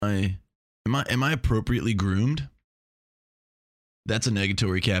I appropriately groomed? That's a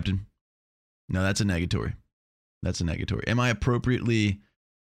negatory, Captain. No, that's a negatory. That's a negatory. Am I appropriately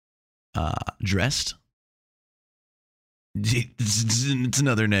dressed? It's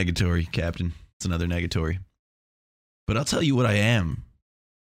another negatory, Captain. It's another negatory. But I'll tell you what I am.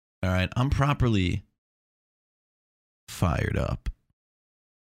 All right, I'm properly fired up.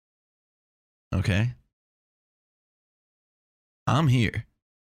 Okay? I'm here.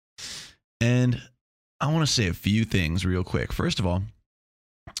 And I want to say a few things real quick. First of all,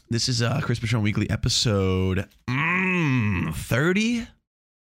 this is Chris Patron Weekly episode 30.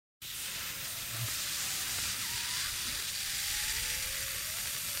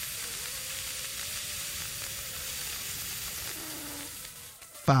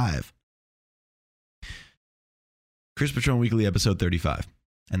 Chris Patron Weekly episode 35.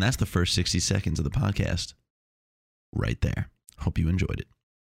 And that's the first 60 seconds of the podcast right there. Hope you enjoyed it.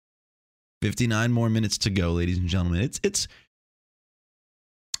 59 more minutes to go, ladies and gentlemen. It's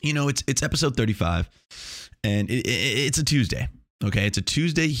episode 35, and it's a Tuesday. Okay, it's a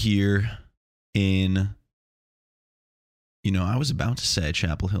Tuesday here in, I was about to say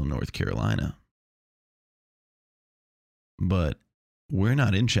Chapel Hill, North Carolina, but we're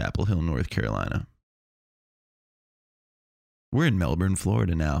not in Chapel Hill, North Carolina. We're in Melbourne,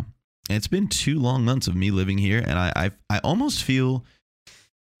 Florida now. And it's been 2 long months of me living here, and I almost feel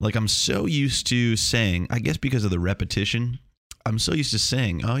like I'm so used to saying, I guess because of the repetition, I'm so used to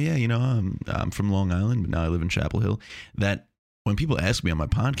saying, oh yeah, I'm from Long Island, but now I live in Chapel Hill, that when people ask me on my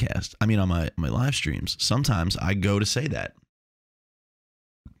podcast, on my live streams, sometimes I go to say that.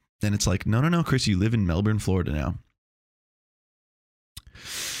 And it's like, no, Chris, you live in Melbourne, Florida now.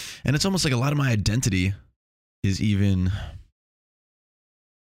 And it's almost like a lot of my identity is even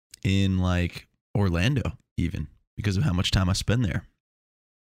in like Orlando, even because of how much time I spend there.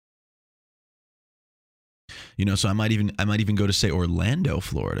 So I might even go to say Orlando,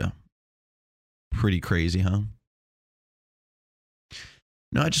 Florida. Pretty crazy, huh?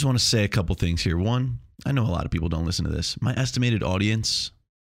 No, I just want to say a couple things here. One, I know a lot of people don't listen to this. My estimated audience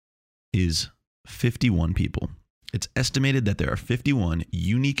is 51 people. It's estimated that there are 51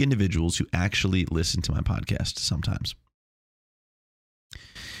 unique individuals who actually listen to my podcast sometimes.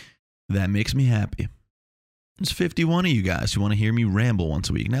 That makes me happy. There's 51 of you guys who want to hear me ramble once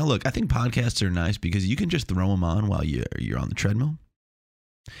a week. Now, look, I think podcasts are nice because you can just throw them on while you're on the treadmill,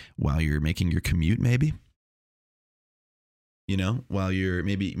 while you're making your commute, maybe. While you're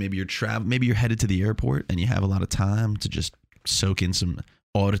maybe you're headed to the airport and you have a lot of time to just soak in some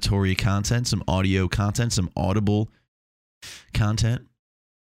auditory content, some audio content, some audible content.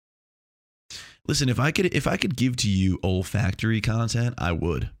 Listen, if I could give to you olfactory content, I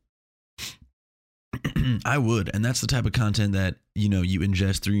would. I would, and that's the type of content that, you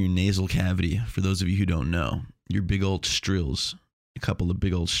ingest through your nasal cavity. For those of you who don't know, your big old strills, a couple of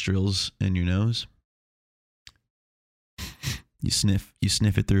big old strills in your nose. You sniff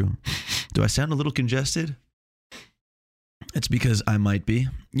it through. Do I sound a little congested? It's because I might be.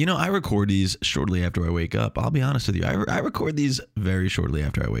 I record these shortly after I wake up. I'll be honest with you. I record these very shortly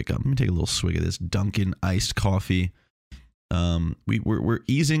after I wake up. Let me take a little swig of this Dunkin' iced coffee. We're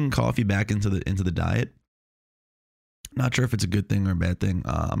easing coffee back into the diet. Not sure if it's a good thing or a bad thing.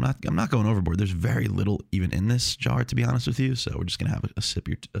 I'm not going overboard. There's very little even in this jar, to be honest with you. So we're just gonna have a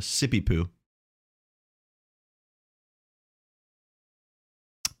sippy poo.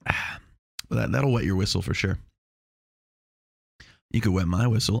 But that'll wet your whistle for sure. You could wet my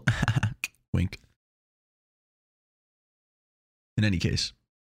whistle. Wink. In any case,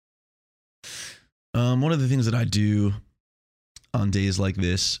 one of the things that I do on days like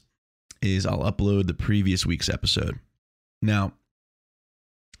this is I'll upload the previous week's episode. Now,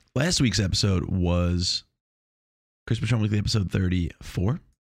 last week's episode was Chris Patron Weekly episode 34.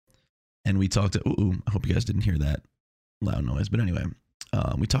 And we talked to, I hope you guys didn't hear that loud noise. But anyway,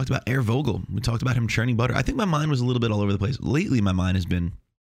 we talked about Air Vogel. We talked about him churning butter. I think my mind was a little bit all over the place. Lately, my mind has been,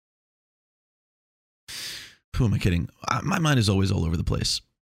 who am I kidding? My mind is always all over the place.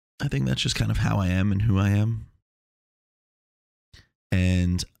 I think that's just kind of how I am and who I am.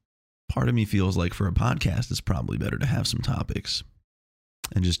 And part of me feels like for a podcast, it's probably better to have some topics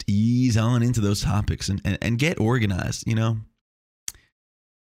and just ease on into those topics and get organized, We're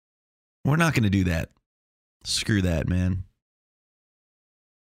not going to do that. Screw that, man.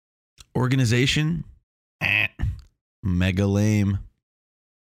 Organization, mega lame.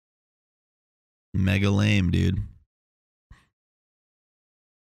 Mega lame, dude.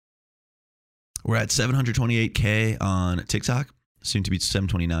 We're at 728K on TikTok. Soon to be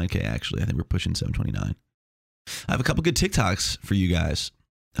 729K, actually. I think we're pushing 729. I have a couple good TikToks for you guys.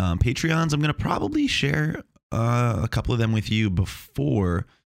 Patreons, I'm going to probably share a couple of them with you before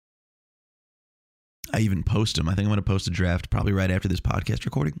I even post them. I think I'm going to post a draft probably right after this podcast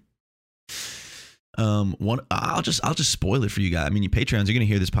recording. I'll just spoil it for you guys. I mean, you Patreons, you're going to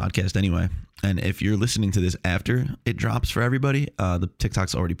hear this podcast anyway. And if you're listening to this after it drops for everybody, the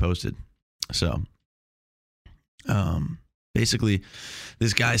TikTok's already posted. So, basically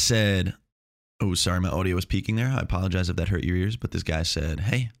this guy said, oh, sorry, my audio was peaking there. I apologize if that hurt your ears, but this guy said,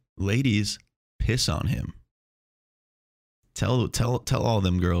 hey, ladies, piss on him. Tell all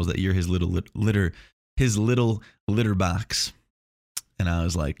them girls that you're his little litter box. And I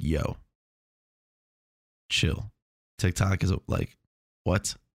was like, yo, chill. TikTok is like,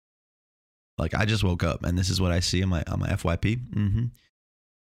 what? Like, I just woke up and this is what I see on my FYP. Mm-hmm.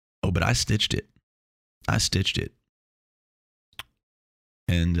 Oh, but I stitched it.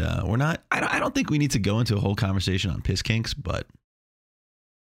 And we're not, I don't think we need to go into a whole conversation on piss kinks, but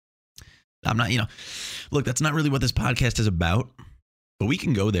I'm not, look, that's not really what this podcast is about, but we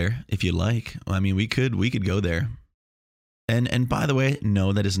can go there if you like. I mean, we could go there. And by the way,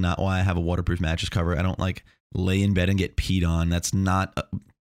 no, that is not why I have a waterproof mattress cover. I don't like lay in bed and get peed on. That's not,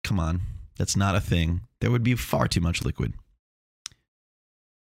 come on, that's not a thing. There would be far too much liquid.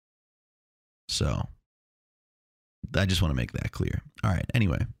 So I just want to make that clear. All right.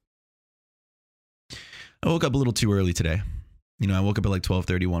 Anyway, I woke up a little too early today. I woke up at like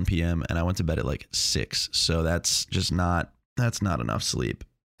 12:31 p.m. and I went to bed at like 6. So that's not enough sleep.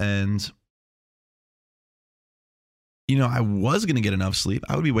 And, I was going to get enough sleep.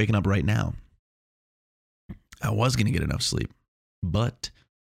 I would be waking up right now. I was going to get enough sleep, but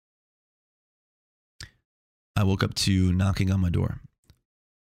I woke up to knocking on my door,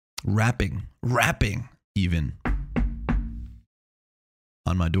 rapping even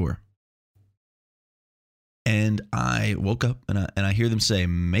on my door. And I woke up and I hear them say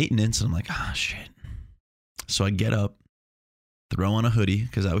maintenance. And I'm like, shit. So I get up, throw on a hoodie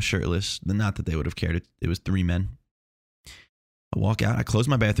because I was shirtless. Not that they would have cared. It was 3 men. I walk out. I close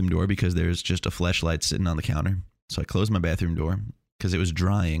my bathroom door because there's just a fleshlight sitting on the counter. So I closed my bathroom door because it was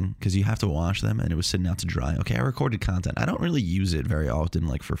drying, because you have to wash them, and it was sitting out to dry. Okay, I recorded content. I don't really use it very often,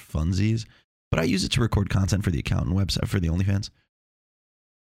 like for funsies, but I use it to record content for the accountant website, for the OnlyFans,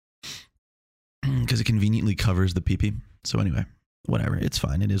 because it conveniently covers the pee-pee. So anyway, whatever. It's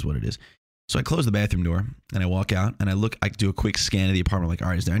fine. It is what it is. So I close the bathroom door and I walk out and I do a quick scan of the apartment. Like, all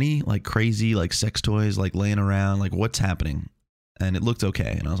right, is there any like crazy like sex toys like laying around? Like, what's happening? And it looked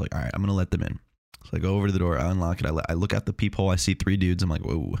okay. And I was like, all right, I'm going to let them in. So I go over to the door. I unlock it. I look out the peephole. I see 3 dudes. I'm like,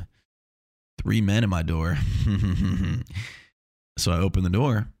 whoa, 3 men at my door. So I open the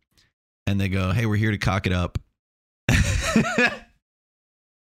door and they go, hey, we're here to cock it up.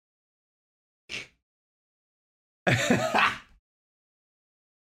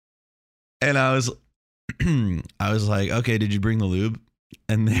 And I was like, okay, did you bring the lube?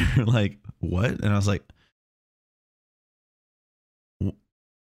 And they were like, what? And I was like,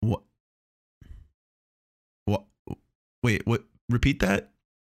 what? Wait, what? Repeat that?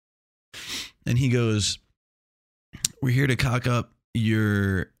 And he goes, we're here to cock up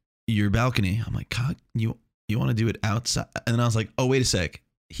your balcony. I'm like, cock? You want to do it outside? And then I was like, oh, wait a sec.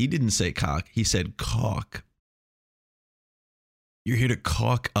 He didn't say cock. He said caulk. You're here to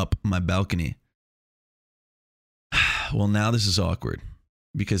caulk up my balcony. Well, now this is awkward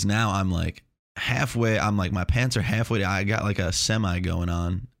because now I'm like halfway. I'm like, my pants are halfway. I got like a semi going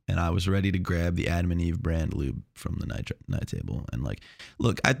on and I was ready to grab the Adam and Eve brand lube from the night table. And like,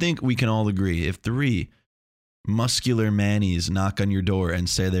 look, I think we can all agree if 3 muscular mannies knock on your door and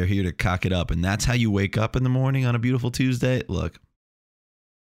say they're here to cock it up, and that's how you wake up in the morning on a beautiful Tuesday, look,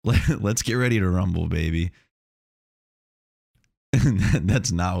 let's get ready to rumble, baby.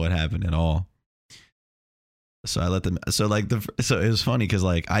 That's not what happened at all. So I let them. So it was funny because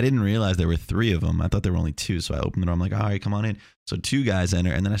like I didn't realize there were 3 of them. I thought there were only 2. So I opened the door. I'm like, all right, come on in. So 2 guys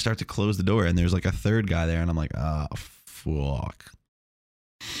enter, and then I start to close the door, and there's like a 3rd guy there, and I'm like, oh fuck.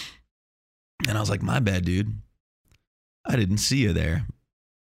 And I was like, my bad, dude. I didn't see you there.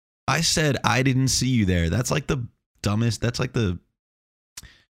 I said I didn't see you there. That's like the dumbest. That's like the.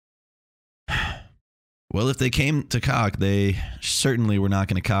 Well, if they came to cock, they certainly were not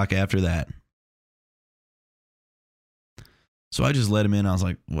going to cock after that. So I just let him in. I was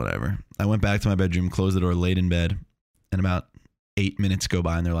like, whatever. I went back to my bedroom, closed the door, laid in bed, and about 8 minutes go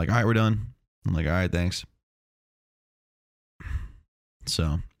by, and they're like, all right, we're done. I'm like, all right, thanks.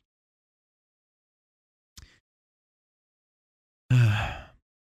 So.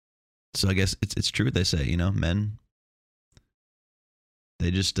 So I guess it's true what they say, men,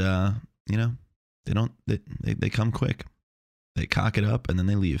 they just, they come quick. They cock it up and then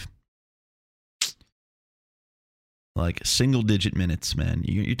they leave. Like single digit minutes, man.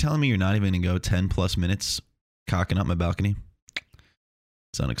 You're telling me you're not even going to go 10 plus minutes cocking up my balcony?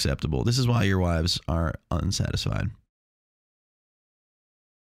 It's unacceptable. This is why your wives are unsatisfied.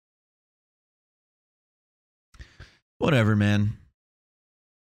 Whatever, man.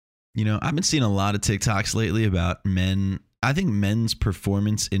 You know, I've been seeing a lot of TikToks lately about men. I think men's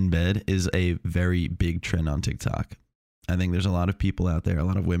performance in bed is a very big trend on TikTok. I think there's a lot of people out there, a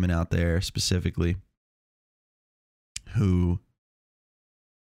lot of women out there specifically, who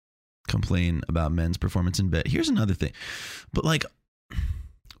complain about men's performance in bed. Here's another thing. But like,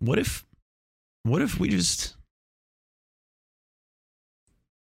 what if we just,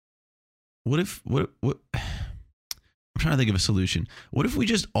 what I'm trying to think of a solution. What if we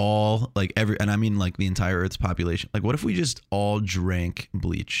just all, like and I mean like the entire Earth's population, like what if we just all drank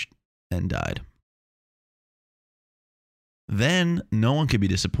bleach and died? Then no one could be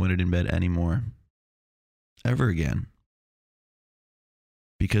disappointed in bed anymore. Ever again.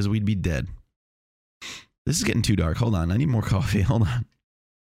 Because we'd be dead. This is getting too dark. Hold on. I need more coffee. Hold on.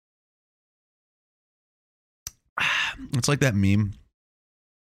 It's like that meme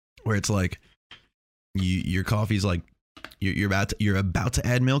where it's like your coffee's like you're about to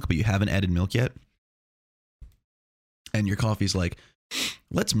add milk, but you haven't added milk yet. And your coffee's like,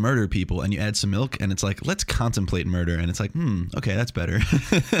 let's murder people, and you add some milk, and it's like, let's contemplate murder, and it's like, okay, that's better.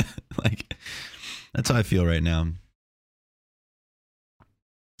 Like, that's how I feel right now.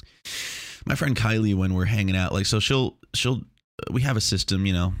 My friend Kylie, when we're hanging out, like, so we have a system,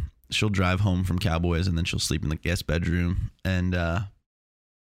 you know, she'll drive home from Cowboys, and then she'll sleep in the guest bedroom, and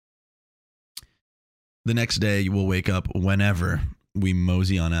the next day we'll wake up whenever we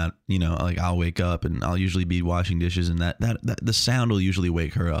mosey on out, you know, like I'll wake up and I'll usually be washing dishes, and that the sound will usually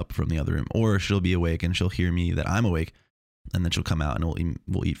wake her up from the other room, or she'll be awake and she'll hear me that I'm awake, and then she'll come out and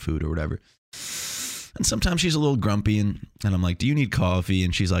we'll eat food or whatever. And sometimes she's a little grumpy, and I'm like, do you need coffee?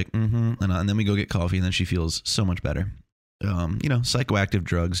 And she's like, and then we go get coffee, and then she feels so much better. You know, psychoactive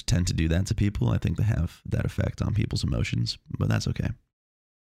drugs tend to do that to people. I think they have that effect on people's emotions, but that's okay.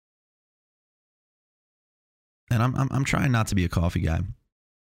 And I'm trying not to be a coffee guy,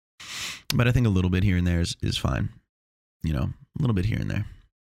 but I think a little bit here and there is fine. You know, a little bit here and there,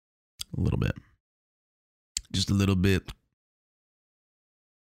 a little bit, just a little bit.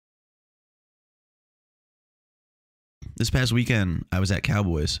 This past weekend, I was at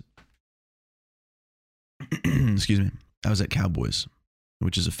Cowboys. Excuse me. I was at Cowboys,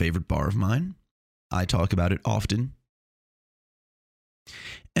 which is a favorite bar of mine. I talk about it often.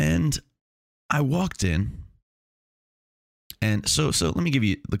 And I walked in. And so let me give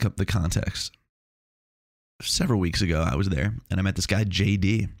you the context. Several weeks ago, I was there, and I met this guy,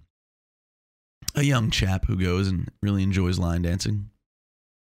 JD, a young chap who goes and really enjoys line dancing.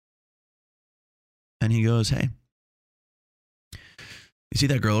 And he goes, hey, you see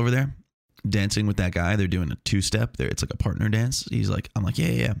that girl over there dancing with that guy? They're doing a two-step. It's like a partner dance. I'm like,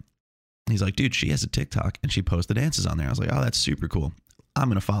 yeah. He's like, dude, she has a TikTok, and she posts the dances on there. I was like, oh, that's super cool. I'm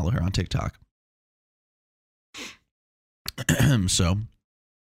going to follow her on TikTok. So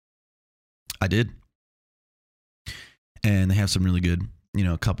I did. And they have some really good, you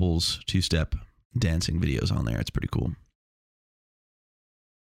know, couples two-step dancing videos on there. It's pretty cool.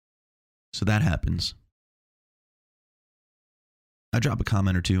 So that happens. I drop a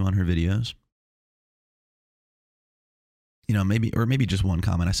comment or two on her videos. You know, maybe just one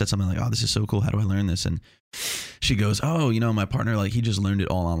comment. I said something like, oh, this is so cool. How do I learn this? And she goes, oh, you know, my partner, like, he just learned it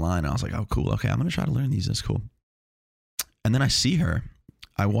all online. I was like, oh, cool. Okay, I'm going to try to learn these. That's cool. And then I see her.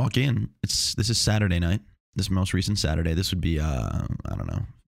 I walk in. This is Saturday night. This most recent Saturday. This would be, I don't know,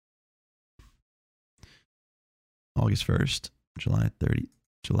 August 1st, July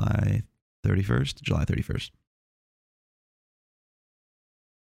 31st.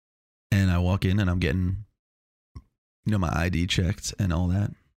 And I walk in and I'm getting, you know, my ID checked and all that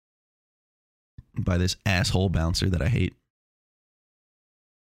by this asshole bouncer that I hate.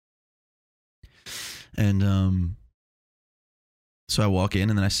 And so I walk in,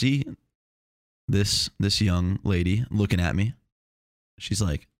 and then I see this young lady looking at me. She's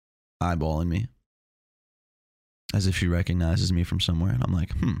like eyeballing me as if she recognizes me from somewhere. And I'm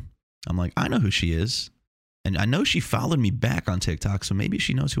like, I'm like, I know who she is. And I know she followed me back on TikTok, so maybe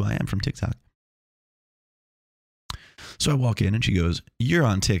she knows who I am from TikTok. So I walk in, and she goes, you're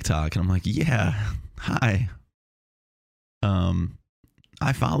on TikTok. And I'm like, yeah, hi.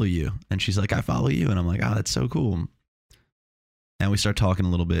 I follow you. And she's like, I follow you. And I'm like, oh, that's so cool. And we start talking a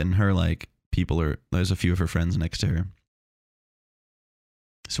little bit, and her, like, there's a few of her friends next to her.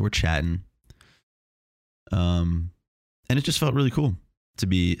 So we're chatting. And And it just felt really cool to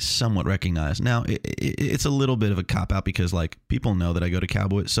be somewhat recognized. Now, it's a little bit of a cop-out because, like, people know that I go to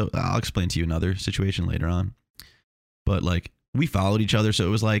Cowboys. So I'll explain to you another situation later on. But, like, we followed each other. So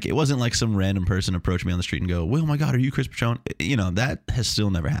it wasn't like some random person approached me on the street and go, well, oh my God, are you Chris Patron? You know, that has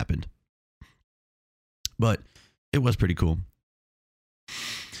still never happened. But it was pretty cool.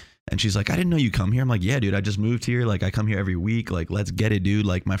 And she's like, I didn't know you come here. I'm like, yeah, dude, I just moved here. Like, I come here every week. Like, let's get it, dude.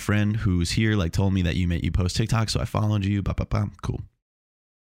 Like, my friend who's here, like, told me that you post TikTok. So I followed you. Cool.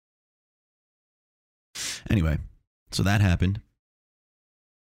 Anyway, so that happened.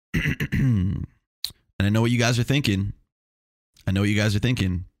 And I know what you guys are thinking.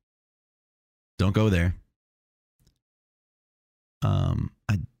 Don't go there.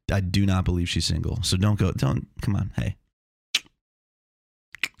 I do not believe she's single. So come on. Hey.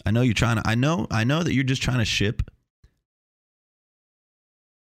 I know that you're just trying to ship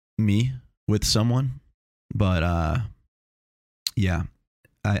me with someone, but yeah,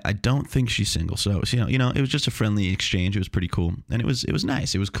 I don't think she's single. So you know, it was just a friendly exchange. It was pretty cool, and it was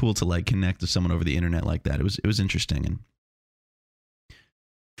nice. It was cool to like connect with someone over the internet like that. It was interesting. And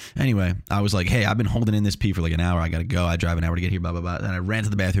anyway, I was like, hey, I've been holding in this pee for like an hour. I gotta go. I drive an hour to get here. Blah blah blah. And I ran to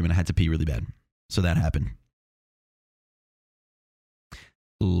the bathroom and I had to pee really bad. So that happened.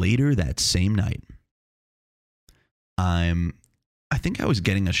 Later that same night, I think I was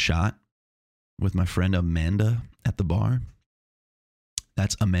getting a shot with my friend Amanda at the bar.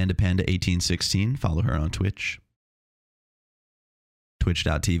 That's Amanda Panda 1816. Follow her on Twitch.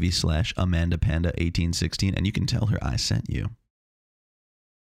 Twitch.tv/Amanda Panda 1816. And you can tell her I sent you.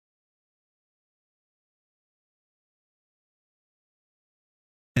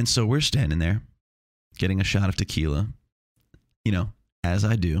 And so we're standing there getting a shot of tequila, you know, as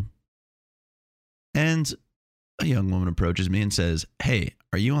I do. And a young woman approaches me and says, hey,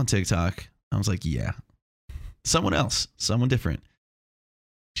 are you on TikTok? I was like, yeah. Someone else, someone different.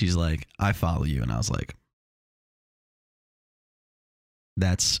 She's like, I follow you. And I was like,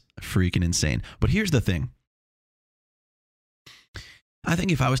 that's freaking insane. But here's the thing. I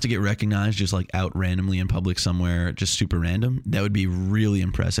think if I was to get recognized just like out randomly in public somewhere, just super random, that would be really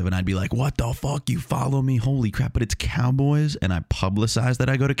impressive. And I'd be like, what the fuck? You follow me? Holy crap. But it's Cowboys. And I publicize that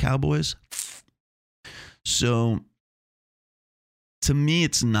I go to Cowboys. So to me,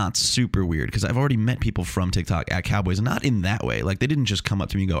 it's not super weird because I've already met people from TikTok at Cowboys. Not in that way. Like they didn't just come up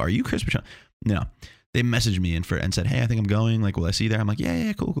to me and go, are you Chris Patron? No. They messaged me and said, hey, I think I'm going. Like, will I see you there? I'm like,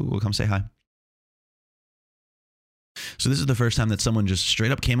 yeah, cool. Come say hi. So this is the first time that someone just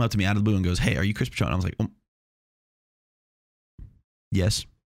straight up came up to me out of the blue and goes, hey, are you Chris Patron? I was like, oh. Yes,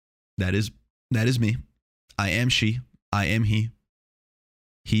 that is me. I am she. I am he.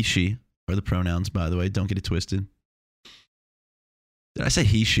 He, she are the pronouns, by the way. Don't get it twisted. Did I say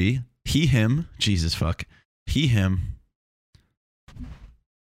he, she? He, him. Jesus, fuck. He, him.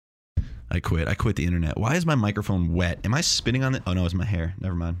 I quit the internet. Why is my microphone wet? Am I spitting on it? Oh, no, it's my hair.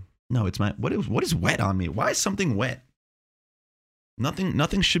 Never mind. No, it's my, what is wet on me? Why is something wet?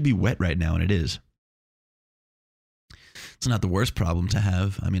 Nothing should be wet right now, and it is. It's not the worst problem to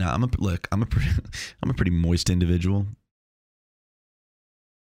have. I mean, I'm a pretty moist individual.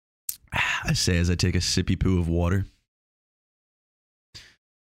 I say as I take a sippy poo of water.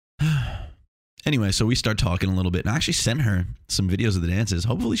 Anyway, so we start talking a little bit, and I actually sent her some videos of the dances.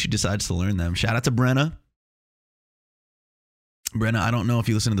 Hopefully she decides to learn them. Shout out to Brenna. Brenna, I don't know if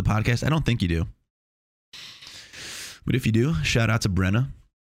you listen to the podcast. I don't think you do. But if you do, shout out to Brenna.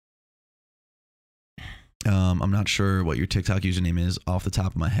 I'm not sure what your TikTok username is off the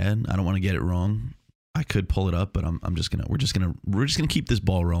top of my head. I don't want to get it wrong. I could pull it up, but we're just gonna keep this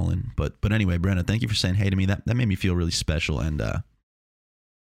ball rolling. But anyway, Brenna, thank you for saying hey to me. That made me feel really special, and I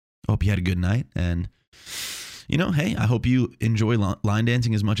hope you had a good night. And you know, hey, I hope you enjoy line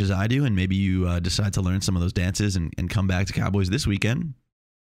dancing as much as I do, and maybe you decide to learn some of those dances and come back to Cowboys this weekend.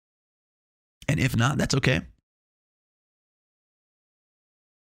 And if not, that's okay.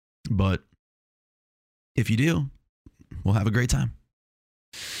 But if you do, we'll have a great time.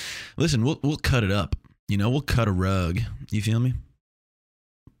 Listen, we'll cut it up. You know, we'll cut a rug. You feel me?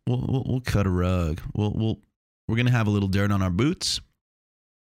 We'll cut a rug. We're gonna have a little dirt on our boots,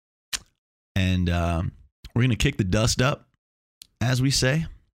 and we're gonna kick the dust up, as we say,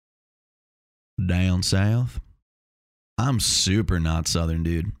 down south. I'm super not Southern,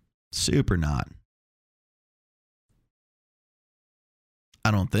 dude. Super not. I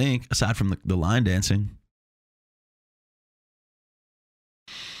don't think, aside from the line dancing.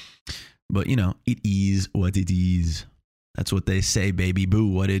 But, you know, it is what it is. That's what they say, baby boo.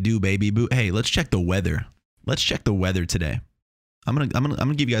 What it do, baby boo. Hey, let's check the weather. Let's check the weather today. I'm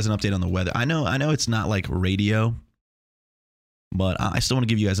gonna give you guys an update on the weather. I know it's not like radio, But I still want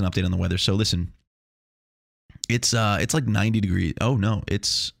to give you guys an update on the weather. So listen, it's like 90 degrees. Oh no,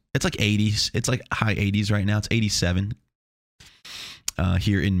 it's like 80s. It's like high 80s right now. It's 87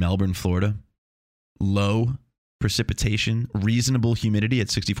 here in Melbourne, Florida. Low precipitation, reasonable humidity at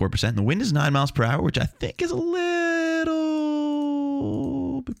 64%. And the wind is 9 miles per hour, which I think is a little.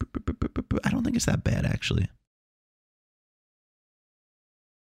 I don't think it's that bad, actually.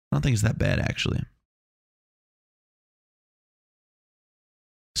 I don't think it's that bad, actually.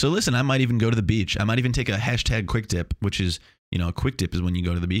 So listen, I might even go to the beach. I might even take a hashtag quick dip, which is, a quick dip is when you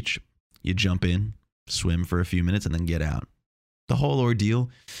go to the beach, you jump in, swim for a few minutes, and then get out. The whole ordeal.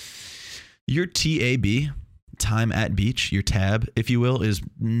 Your TAB, time at beach, your tab, if you will, is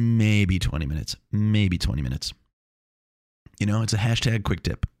maybe 20 minutes. Maybe 20 minutes. It's a hashtag quick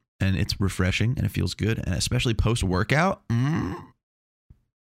dip, and it's refreshing, and it feels good, and especially post-workout, in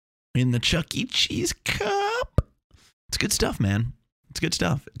the Chuck E. Cheese cup. It's good stuff, man. It's good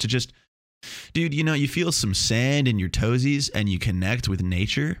stuff to just, dude, you feel some sand in your toesies and you connect with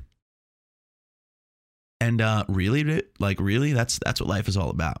nature. And really, that's what life is all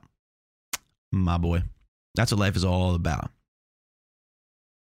about. My boy. That's what life is all about.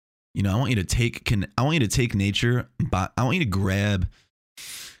 I want you to take nature, I want you to grab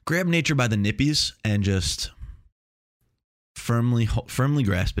nature by the nippies and just firmly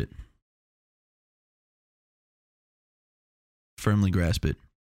grasp it. Firmly grasp it.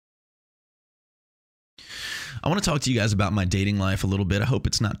 I want to talk to you guys about my dating life a little bit. I hope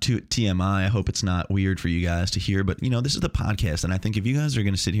it's not too TMI. I hope it's not weird for you guys to hear. But, this is the podcast. And I think if you guys are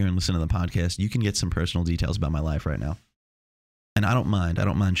going to sit here and listen to the podcast, you can get some personal details about my life right now. And I don't mind. I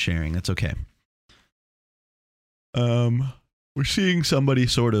don't mind sharing. That's okay. We're seeing somebody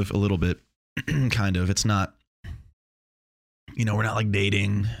sort of a little bit, kind of. It's not, we're not like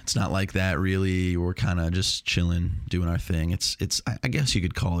dating. It's not like that really. We're kind of just chilling, doing our thing. I guess you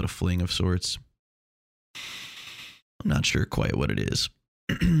could call it a fling of sorts. I'm not sure quite what it is.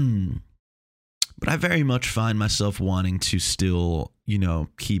 But I very much find myself wanting to still,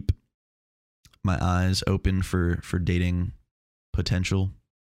 keep my eyes open for dating potential.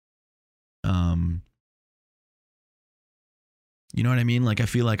 You know what I mean? Like I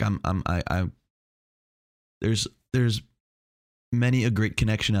feel like there's many a great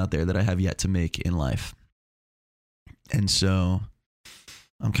connection out there that I have yet to make in life. And so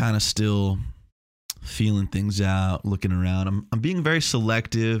I'm kind of still feeling things out, looking around. I'm being very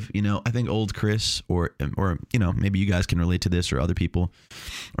selective. I think old Chris or maybe you guys can relate to this or other people,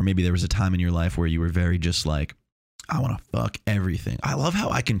 or maybe there was a time in your life where you were very just like, I want to fuck everything. I love how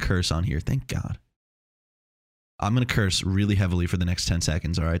I can curse on here. Thank God. I'm going to curse really heavily for the next 10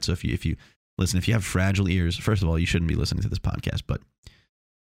 seconds. All right. So if you listen, if you have fragile ears, first of all, you shouldn't be listening to this podcast, but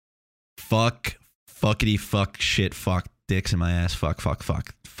fuckity, fuck, shit, fuck, dicks in my ass, fuck, cock,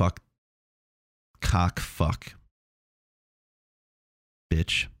 fuck,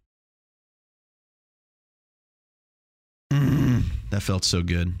 bitch. That felt so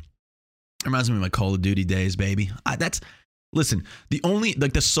good. Reminds me of my Call of Duty days, baby. Listen,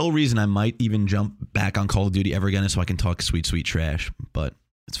 the sole reason I might even jump back on Call of Duty ever again is so I can talk sweet, sweet trash, but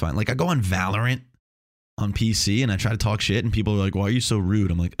it's fine. Like I go on Valorant on PC and I try to talk shit and people are like, why are you so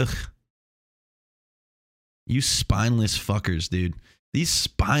rude? I'm like, ugh. You spineless fuckers, dude. These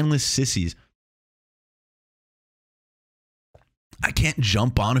spineless sissies. I can't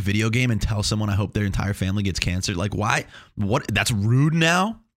jump on a video game and tell someone I hope their entire family gets cancer. Like, why? What? That's rude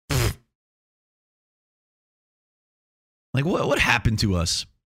now? Like, what happened to us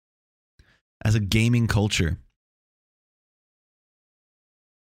as a gaming culture?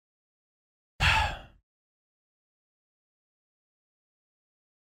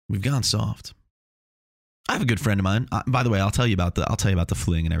 We've gone soft. I have a good friend of mine. By the way, I'll tell you about the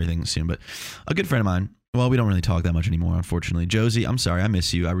fling and everything soon. But a good friend of mine. Well, we don't really talk that much anymore, unfortunately. Josie, I'm sorry, I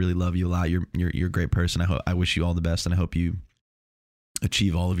miss you. I really love you a lot. You're a great person. I wish you all the best, and I hope you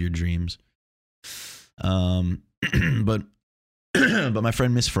achieve all of your dreams. But my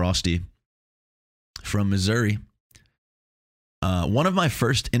friend Miss Frosty from Missouri, one of my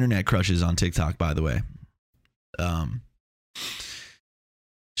first internet crushes on TikTok, by the way.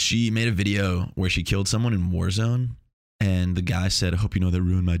 She made a video where she killed someone in Warzone, and the guy said, I hope you know that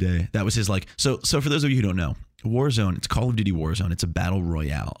ruined my day. That was his so for those of you who don't know, Warzone, it's Call of Duty Warzone. It's a battle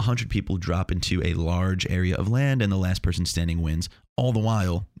royale. 100 people drop into a large area of land, and the last person standing wins. All the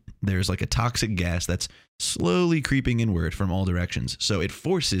while, there's like a toxic gas that's slowly creeping inward from all directions. So it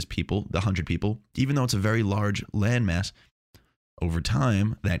forces people, the 100 people, even though it's a very large landmass, over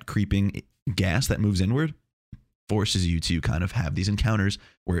time, that creeping gas that moves inward forces you to kind of have these encounters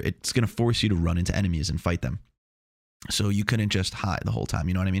where it's going to force you to run into enemies and fight them. So you couldn't just hide the whole time.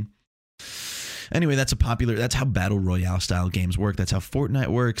 You know what I mean? Anyway, that's how battle royale style games work. That's how Fortnite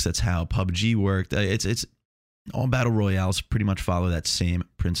works. That's how PUBG worked. It's all battle royales pretty much follow that same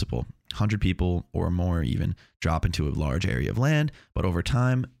principle. 100 people or more even drop into a large area of land, but over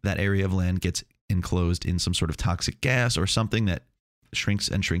time, that area of land gets enclosed in some sort of toxic gas or something that shrinks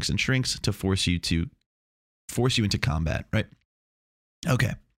and shrinks and shrinks to force you into combat, right?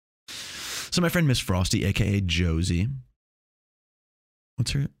 Okay. So my friend Miss Frosty, aka Josie.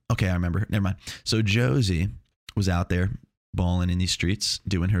 What's her? Okay, I remember her. Never mind. So Josie was out there balling in these streets,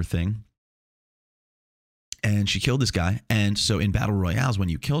 doing her thing. And she killed this guy. And so in battle royales, when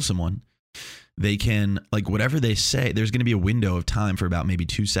you kill someone, they can, like, whatever they say, there's going to be a window of time for about maybe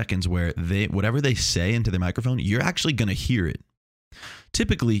 2 seconds where whatever they say into their microphone, you're actually going to hear it.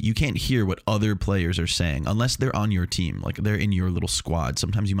 Typically, you can't hear what other players are saying unless they're on your team, like they're in your little squad.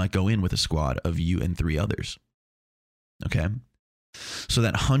 Sometimes you might go in with a squad of you and 3 others. Okay? So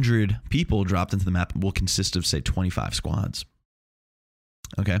that 100 people dropped into the map will consist of, say, 25 squads.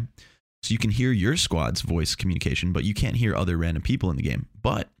 Okay? So you can hear your squad's voice communication, but you can't hear other random people in the game.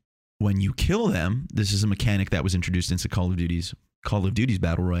 But when you kill them, this is a mechanic that was introduced into Call of Duty's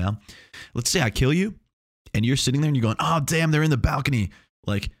Battle Royale. Let's say I kill you, and you're sitting there and you're going, oh, damn, they're in the balcony.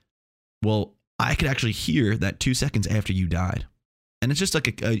 Like, well, I could actually hear that 2 seconds after you died. And it's just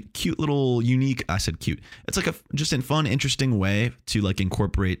like a cute little unique, I said cute. It's like just a fun, interesting way to like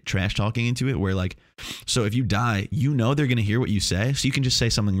incorporate trash talking into it where like, so if you die, you know they're going to hear what you say. So you can just say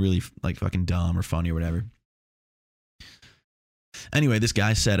something really like fucking dumb or funny or whatever. Anyway, this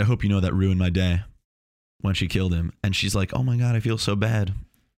guy said, I hope you know that ruined my day when she killed him. And she's like, oh my God, I feel so bad.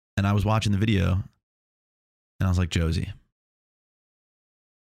 And I was watching the video and I was like, Josie,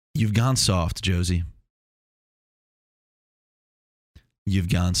 you've gone soft, Josie. You've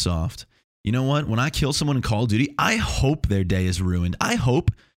gone soft. You know what? When I kill someone in Call of Duty, I hope their day is ruined. I hope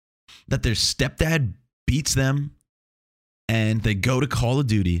that their stepdad beats them and they go to Call of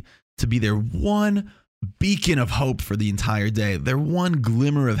Duty to be their one beacon of hope for the entire day. Their one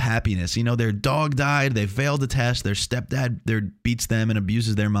glimmer of happiness. You know, their dog died. They failed a test. Their stepdad beats them and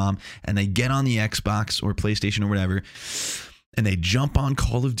abuses their mom. And they get on the Xbox or PlayStation or whatever. And they jump on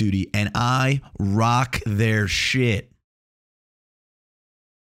Call of Duty and I rock their shit.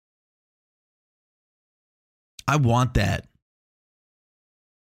 I want that.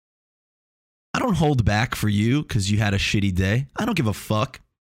 I don't hold back for you because you had a shitty day. I don't give a fuck.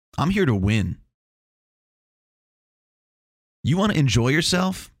 I'm here to win. You want to enjoy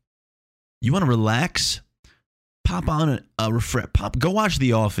yourself? You want to relax? Pop on go watch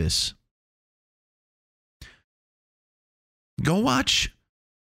The Office. Go watch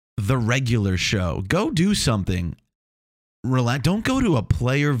The Regular Show. Go do something. Relax. Don't go to a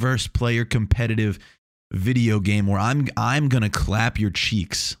player versus player competitive video game where I'm gonna clap your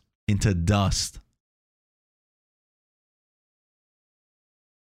cheeks into dust.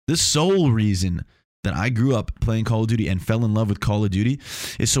 The sole reason that I grew up playing Call of Duty and fell in love with Call of Duty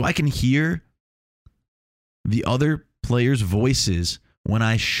is so I can hear the other players' voices when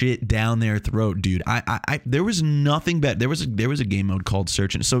I shit down their throat, dude. There was nothing better. There was a game mode called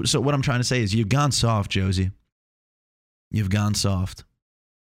Search and so what I'm trying to say is you've gone soft, Josie. You've gone soft.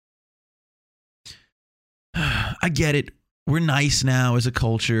 I get it. We're nice now as a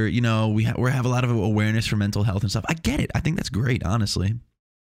culture. You know, we have a lot of awareness for mental health and stuff. I get it. I think that's great, honestly.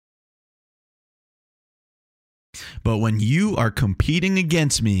 But when you are competing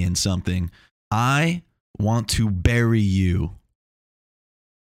against me in something, I want to bury you.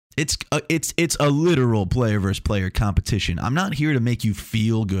 It's a literal player versus player competition. I'm not here to make you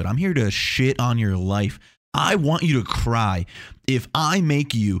feel good. I'm here to shit on your life. I want you to cry if I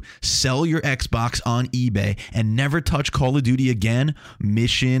make you sell your Xbox on eBay and never touch Call of Duty again.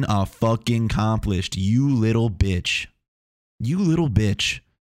 Mission fucking accomplished. You little bitch. You little bitch.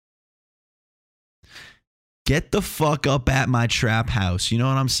 Get the fuck up at my trap house. You know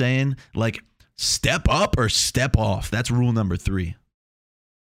what I'm saying? Like, step up or step off. That's rule number 3.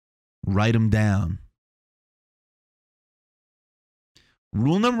 Write them down.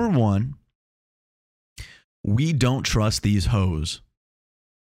 Rule number 1. We don't trust these hoes.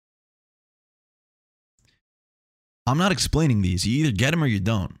 I'm not explaining these. You either get them or you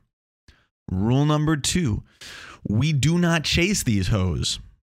don't. Rule number 2. We do not chase these hoes.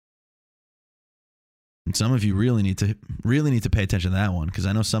 And some of you really need to pay attention to that one because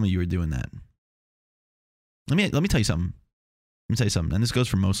I know some of you are doing that. Let me tell you something. Let me tell you something. And this goes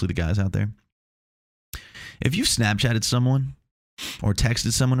for mostly the guys out there. If you Snapchatted someone or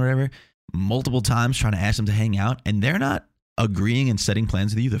texted someone or whatever multiple times trying to ask them to hang out and they're not agreeing and setting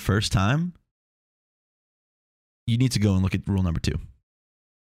plans with you the first time, you need to go and look at rule number 2.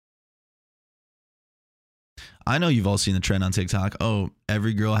 I know you've all seen the trend on TikTok. Oh,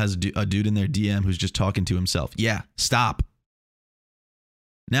 every girl has a dude in their DM who's just talking to himself. Yeah, stop.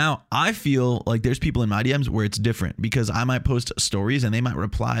 Now, I feel like there's people in my DMs where it's different because I might post stories and they might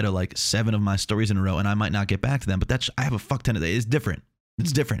reply to like 7 of my stories in a row and I might not get back to them. But I have a fuck ton of that. It's different.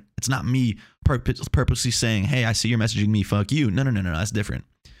 It's different. It's not me purposely saying, hey, I see you're messaging me. Fuck you. No. That's different.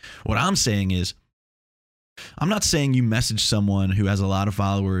 What I'm saying is, I'm not saying you message someone who has a lot of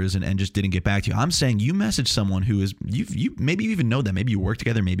followers and just didn't get back to you. I'm saying you message someone who is, you maybe you even know them. Maybe you work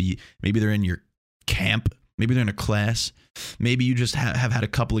together. Maybe they're in your camp. Maybe they're in a class. Maybe you just have had a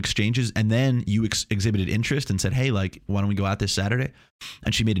couple exchanges and then you exhibited interest and said, hey, like, why don't we go out this Saturday?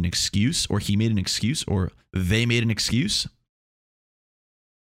 And she made an excuse, or he made an excuse, or they made an excuse.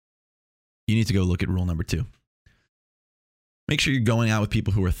 You need to go look at rule number 2. Make sure you're going out with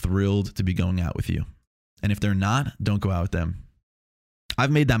people who are thrilled to be going out with you. And if they're not, don't go out with them.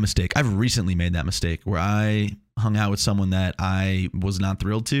 I've made that mistake. I've recently made that mistake where I hung out with someone that I was not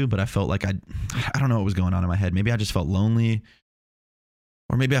thrilled to, but I felt like I don't know what was going on in my head. Maybe I just felt lonely,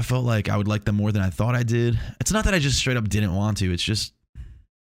 or maybe I felt like I would like them more than I thought I did. It's not that I just straight up didn't want to. It's just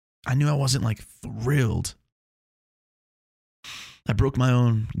I knew I wasn't like thrilled. I broke my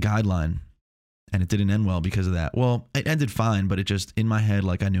own guideline and it didn't end well because of that. Well, it ended fine, but it just in my head,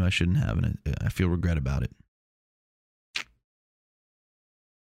 like I knew I shouldn't have, and I feel regret about it.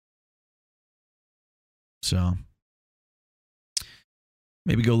 So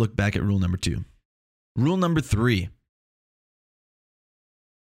maybe go look back at rule number 2. Rule number 3,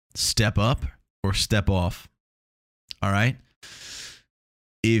 step up or step off. All right.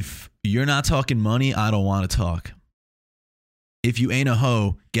 If you're not talking money, I don't want to talk. If you ain't a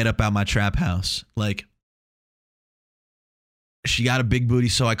hoe, get up out my trap house. Like, she got a big booty,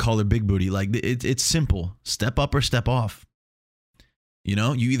 so I call her big booty. Like, it's simple. Step up or step off. You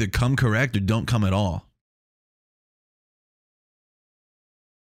know, you either come correct or don't come at all.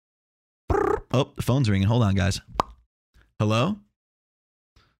 Oh, the phone's ringing. Hold on, guys. Hello?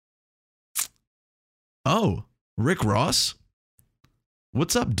 Oh, Rick Ross?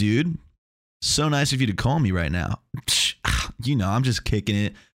 What's up, dude? So nice of you to call me right now. You know, I'm just kicking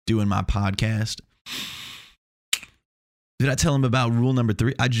it, doing my podcast. Did I tell him about rule number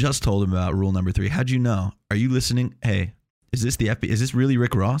 3? I just told him about rule number 3. How'd you know? Are you listening? Hey, is this the FBI? Is this really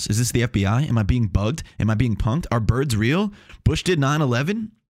Rick Ross? Is this the FBI? Am I being bugged? Am I being punked? Are birds real? Bush did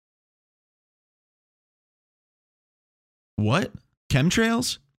 9/11? What?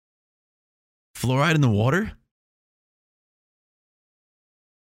 Chemtrails? Fluoride in the water?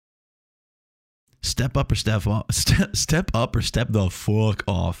 Step up or step off. Step up or step the fuck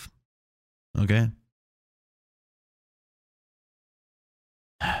off. Okay?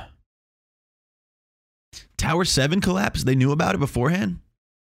 Tower 7 collapse? They knew about it beforehand?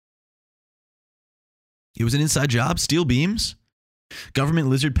 It was an inside job? Steel beams? Government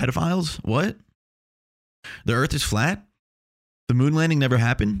lizard pedophiles? What? The earth is flat? The moon landing never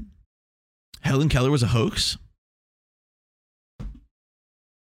happened? Helen Keller was a hoax?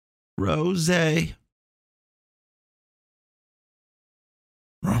 Rose. I'm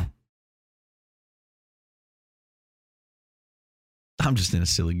just in a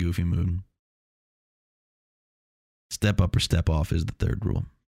silly, goofy mood. Step up or step off is the 3rd rule.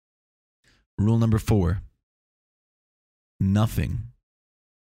 Rule number 4. Nothing.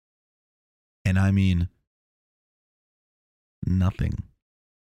 And I mean nothing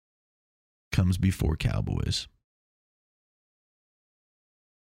comes before Cowboys.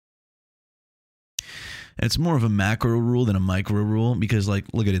 And it's more of a macro rule than a micro rule because, like,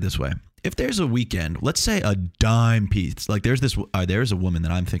 look at it this way. If there's a weekend, let's say a dime piece, like there's a woman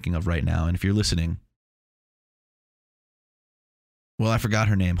that I'm thinking of right now. And if you're listening, well, I forgot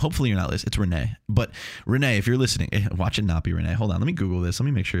her name. Hopefully you're not listening. It's Renee. But Renee, if you're listening, watch it not be Renee. Hold on. Let me Google this. Let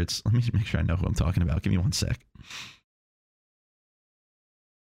me make sure I know who I'm talking about. Give me 1 sec.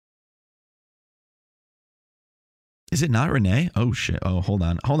 Is it not Renee? Oh, shit. Oh, hold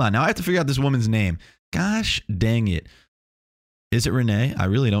on. Now I have to figure out this woman's name. Gosh dang it. Is it Renee? I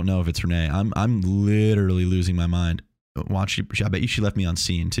really don't know if it's Renee. I'm literally losing my mind. Watch. I bet you she left me on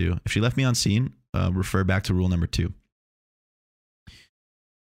scene too. If she left me on scene, refer back to rule number 2.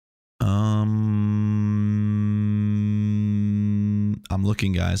 I'm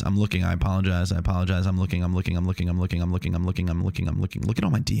looking, guys. I'm looking. I apologize. I'm looking. Look at all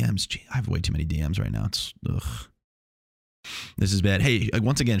my DMs. Gee, I have way too many DMs right now. Ugh. This is bad. Hey,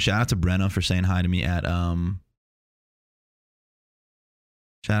 once again, shout out to Brenna for saying hi to me at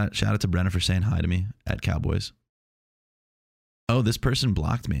shout out to Brenna for saying hi to me at Cowboys. Oh, this person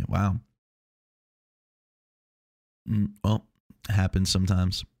blocked me. Wow. Well, it happens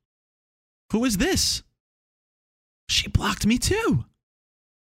sometimes. Who is this? She blocked me too.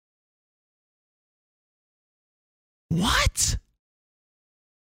 What?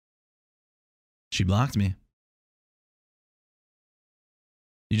 She blocked me.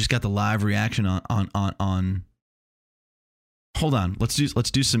 You just got the live reaction on. Hold on.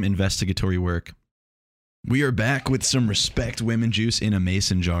 Let's do some investigatory work. We are back with some Respect Women juice in a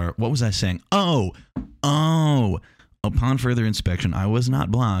mason jar. What was I saying? Oh. Upon further inspection, I was not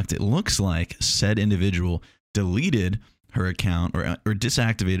blocked. It looks like said individual deleted her account or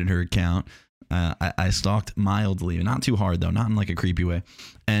deactivated her account. I stalked mildly, not too hard though, not in like a creepy way,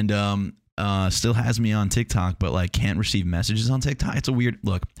 and still has me on TikTok, but like can't receive messages on TikTok. It's a weird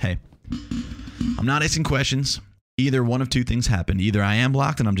look. Hey, I'm not asking questions. Either one of two things happened. Either I am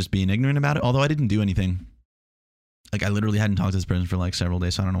blocked and I'm just being ignorant about it, although I didn't do anything. Like I literally hadn't talked to this person for like several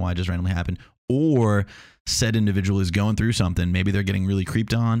days, so I don't know why it just randomly happened. Or said individual is going through something. Maybe they're getting really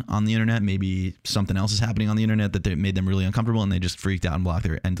creeped on the internet. Maybe something else is happening on the internet that made them really uncomfortable, and they just freaked out and blocked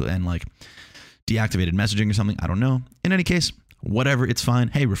their and like deactivated messaging or something. I don't know. In any case, whatever, it's fine.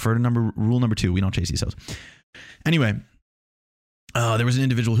 Hey, refer to rule number 2. We don't chase these hoes. Anyway, there was an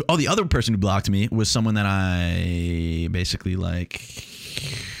individual who, the other person who blocked me was someone that I basically like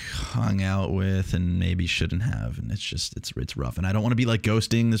hung out with and maybe shouldn't have, and it's rough, and I don't want to be like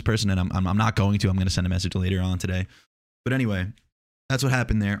ghosting this person, and I'm not going to. I'm going to send a message later on today. But anyway, that's what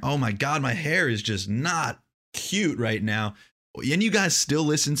happened there. Oh my god, my hair is just not cute right now, and you guys still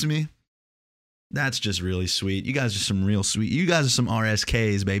listen to me. That's just really sweet. You guys are some real sweet. You guys are some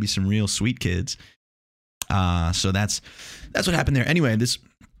RSKs, baby, some real sweet kids. So that's what happened there. Anyway, the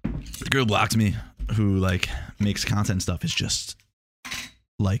girl blocked me who like makes content and stuff is just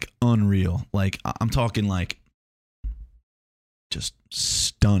like unreal. Like I'm talking like just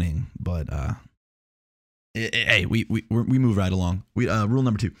stunning. But hey, we move right along. Rule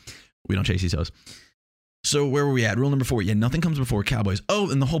number 2, we don't chase these hoes. So where were we at? Rule number 4, yeah, nothing comes before Cowboys.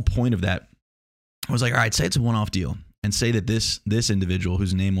 Oh, and the whole point of that was like, all right, say it's a one-off deal, and say that this individual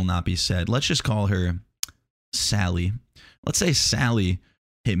whose name will not be said, let's just call her Sally. Let's say Sally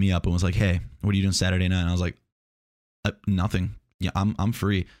hit me up and was like, hey, what are you doing Saturday night? And I was like, nothing. Yeah, I'm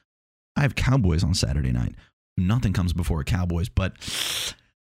free. I have Cowboys on Saturday night. Nothing comes before Cowboys, but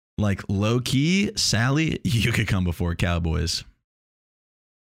like low key, Sally, you could come before Cowboys.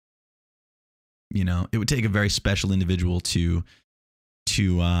 You know, it would take a very special individual to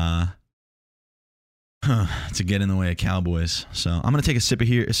get in the way of Cowboys. So I'm gonna take a sip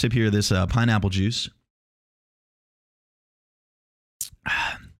here of this pineapple juice.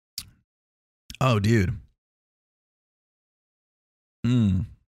 Oh, dude.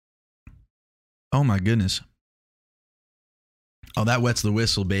 Oh my goodness. Oh, that wets the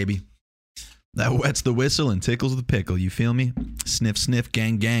whistle, baby. That wets the whistle and tickles the pickle. You feel me? Sniff, sniff,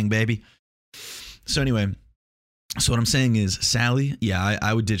 gang, gang, baby. So anyway, so what I'm saying is, Sally, yeah,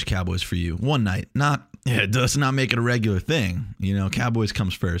 I would ditch Cowboys for you one night. It does not make it a regular thing. You know, Cowboys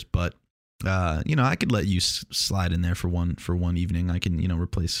comes first, but you know, I could let you slide in there for one evening. I can, you know,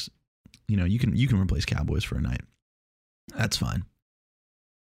 replace, you know, you can replace Cowboys for a night. That's fine.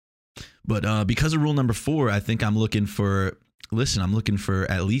 But because of rule number 4, I think I'm looking for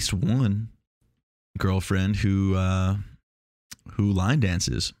at least one girlfriend who line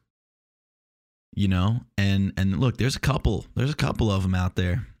dances. You know, and look, there's a couple of them out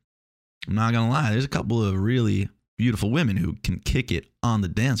there. I'm not gonna lie, there's a couple of really beautiful women who can kick it on the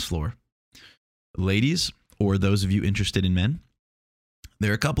dance floor. Ladies, or those of you interested in men,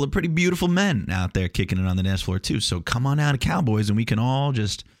 there are a couple of pretty beautiful men out there kicking it on the dance floor too. So come on out of Cowboys and we can all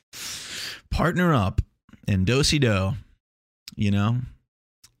just partner up and do-si-do, you know,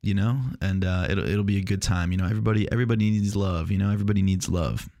 and it'll be a good time. You know, everybody needs love. You know, everybody needs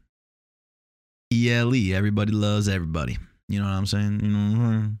love. ELE, everybody loves everybody. You know what I'm saying? You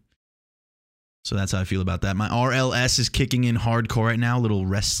know. So that's how I feel about that. My RLS is kicking in hardcore right now. Little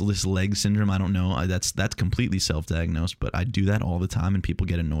restless leg syndrome. I don't know. That's completely self-diagnosed, but I do that all the time, and people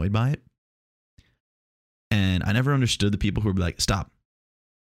get annoyed by it. And I never understood the people who were like, "Stop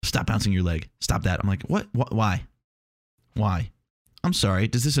bouncing your leg. Stop that." I'm like, "What? Why? Why? I'm sorry.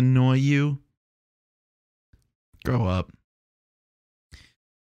 Does this annoy you? Grow up."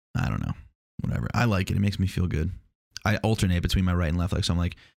 I don't know. Whatever. I like it. It makes me feel good. I alternate between my right and left leg. So I'm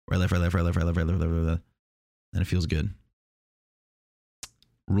like, right, left, right, left, right, left, right, left, right, left, right, left, left. And it feels good.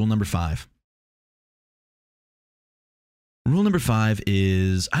 Rule number 5. Rule number 5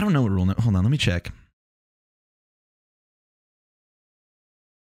 is, I don't know what hold on, let me check.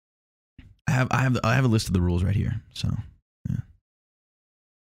 I have a list of the rules right here. So, yeah.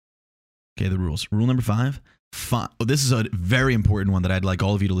 Okay, the rules. Rule number 5, Fine. Oh, this is a very important one that I'd like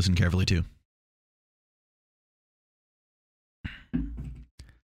all of you to listen carefully to.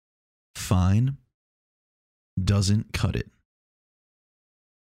 Fine doesn't cut it.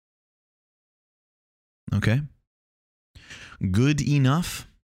 Okay? Good enough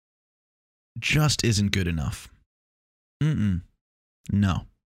just isn't good enough. No.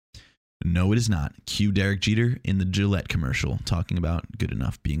 No, it is not. Cue Derek Jeter in the Gillette commercial talking about good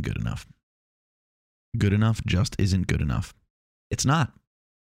enough being good enough. Good enough just isn't good enough. It's not.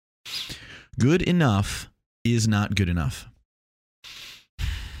 Good enough is not good enough.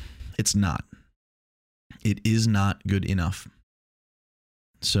 It's not. It is not good enough.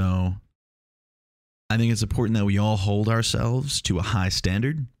 So I think it's important that we all hold ourselves to a high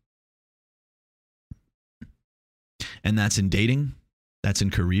standard. And that's in dating. That's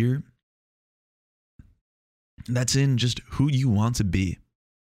in career. That's in just who you want to be.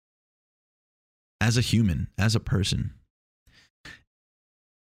 As a human, as a person.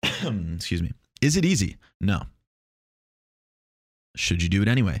 Excuse me. Is it easy? No. Should you do it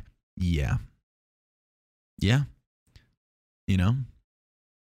anyway? Yeah. Yeah. You know?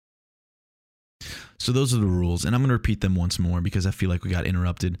 So those are the rules. And I'm going to repeat them once more because I feel like we got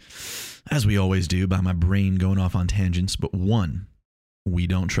interrupted, as we always do, by my brain going off on tangents. But 1, we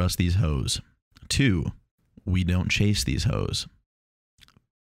don't trust these hoes. 2, we don't chase these hoes.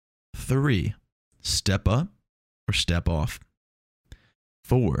 3, step up or step off.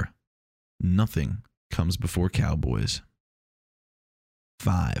 4, nothing comes before cowboys.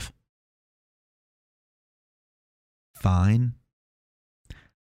 5, fine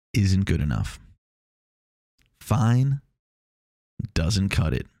isn't good enough. Fine doesn't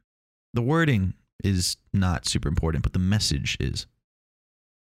cut it. The wording is not super important, but the message is.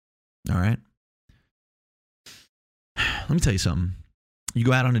 All right? Let me tell you something. You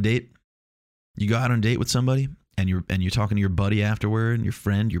go out on a date. You go out on a date with somebody, and you're talking to your buddy afterward, your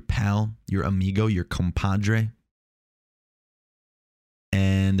friend, your pal, your amigo, your compadre.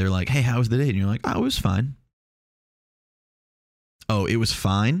 And they're like, hey, how was the date? And you're like, oh, it was fine. Oh, it was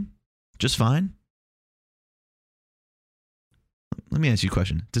fine? Just fine? Let me ask you a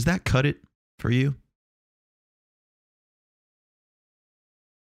question. Does that cut it for you?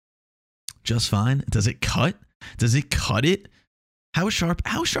 Just fine? Does it cut? Does it cut it? How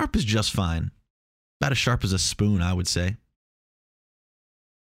sharp is just fine? About as sharp as a spoon, I would say.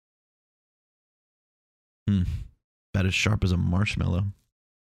 About as sharp as a marshmallow.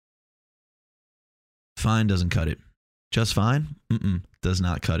 Fine doesn't cut it. Just fine? Does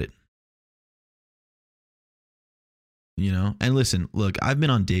not cut it. You know? And listen, look, I've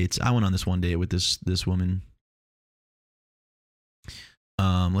been on dates. I went on this one date with this woman.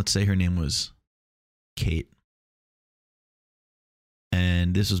 Let's say her name was Kate.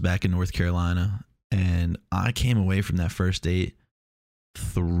 And this was back in North Carolina. And I came away from that first date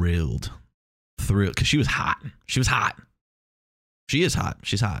thrilled. Because she was hot. She was hot. She is hot.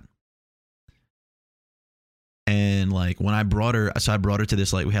 She's hot. And like when I brought her to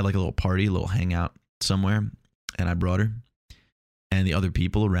this, like we had like a little party, a little hangout somewhere. And I brought her. And the other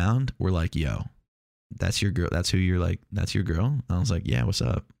people around were like, yo, that's your girl. That's who you're like, that's your girl? And I was like, yeah, what's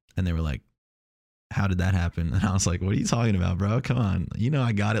up? And they were like, how did that happen? And I was like, what are you talking about, bro? Come on. You know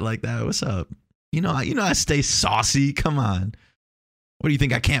I got it like that. What's up? You know I stay saucy. Come on. What do you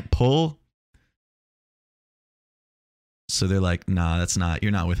think? I can't pull? So they're like, nah, that's not.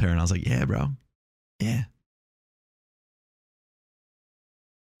 You're not with her. And I was like, yeah, bro. Yeah.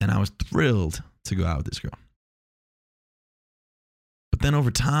 And I was thrilled to go out with this girl. But then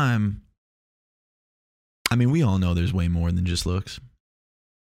over time, I mean, we all know there's way more than just looks.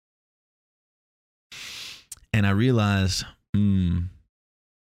 And I realized, I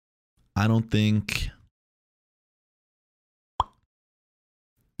don't think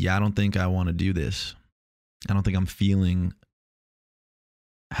I want to do this. I don't think I'm feeling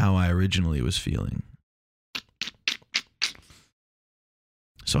how I originally was feeling.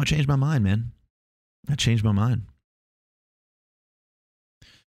 So I changed my mind, man. I changed my mind.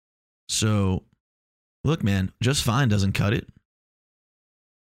 So, look, man, just fine doesn't cut it.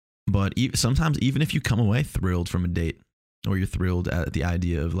 But sometimes even if you come away thrilled from a date or you're thrilled at the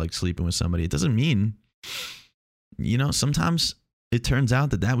idea of like sleeping with somebody, it doesn't mean, you know, sometimes it turns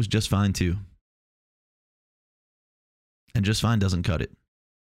out that was just fine too. And just fine doesn't cut it.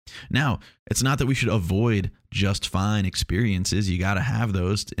 Now, it's not that we should avoid just fine experiences. You got to have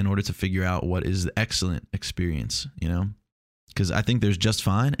those in order to figure out what is the excellent experience, you know? Because I think there's just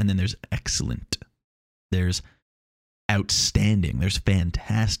fine and then there's excellent. There's outstanding. There's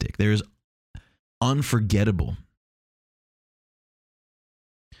fantastic. There's unforgettable.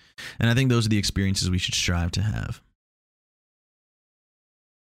 And I think those are the experiences we should strive to have.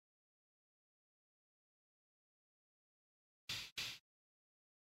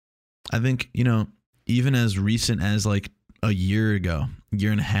 I think, even as recent as like a year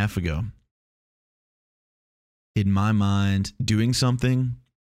and a half ago, in my mind, doing something,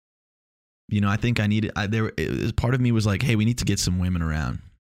 I think I needed, part of me was like, hey, we need to get some women around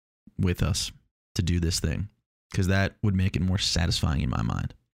with us to do this thing, because that would make it more satisfying in my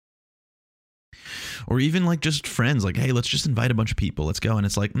mind. Or even like just friends, like, hey, let's just invite a bunch of people. Let's go. And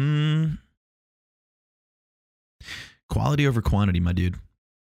it's like, quality over quantity, my dude.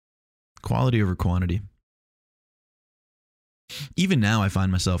 Quality over quantity. Even now I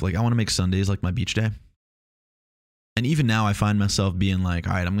find myself like, I want to make Sundays like my beach day. And even now I find myself being like,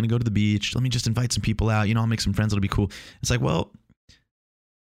 all right, I'm going to go to the beach. Let me just invite some people out. I'll make some friends. It'll be cool. It's like, well,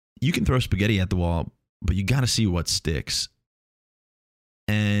 you can throw spaghetti at the wall, but you got to see what sticks.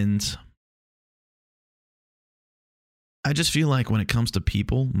 And I just feel like when it comes to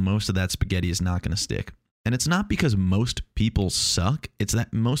people, most of that spaghetti is not going to stick. And it's not because most people suck. It's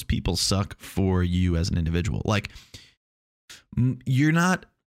that most people suck for you as an individual. Like, you're not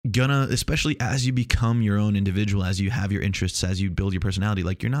gonna, especially as you become your own individual, as you have your interests, as you build your personality,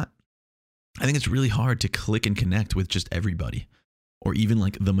 like I think it's really hard to click and connect with just everybody, or even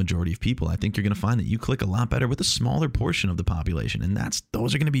like the majority of people. I think you're going to find that you click a lot better with a smaller portion of the population. And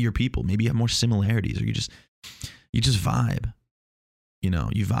those are going to be your people. Maybe you have more similarities, or you just vibe, you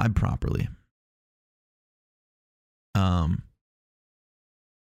vibe properly.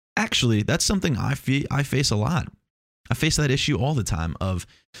 Actually, that's something I face a lot. I face that issue all the time of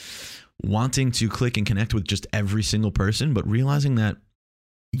wanting to click and connect with just every single person, but realizing that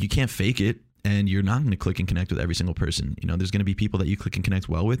you can't fake it, and you're not going to click and connect with every single person. There's going to be people that you click and connect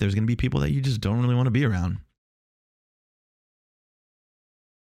well with. There's going to be people that you just don't really want to be around.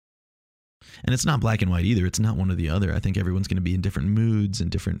 And it's not black and white either. It's not one or the other. I think everyone's going to be in different moods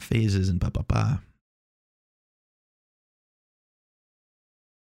and different phases and blah.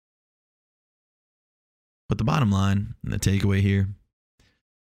 But the bottom line, and the takeaway here,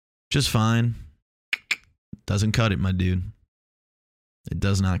 just fine. Doesn't cut it, my dude. It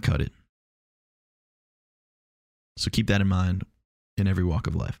does not cut it. So keep that in mind in every walk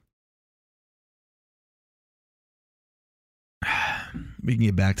of life. We can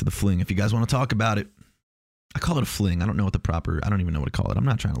get back to the fling if you guys want to talk about it. I call it a fling. I don't even know what to call it. I'm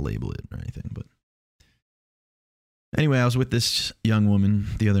not trying to label it or anything, but anyway, I was with this young woman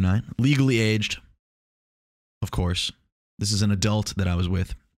the other night, legally aged. Of course, this is an adult that I was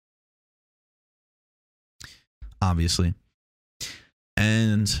with, obviously.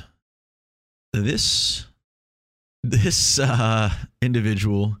 And this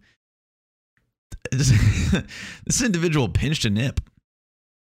individual, this individual pinched a nip.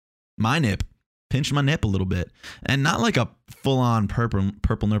 My nip. Pinched my nip a little bit. And not like a full-on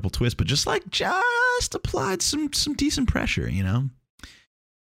purple nipple twist, but just applied some decent pressure,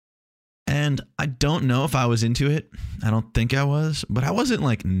 And I don't know if I was into it. I don't think I was, but I wasn't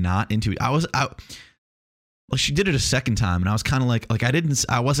like not into it. She did it a second time, and I was kind of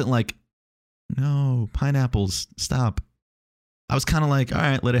I wasn't like, no, pineapples, stop. I was kind of like, all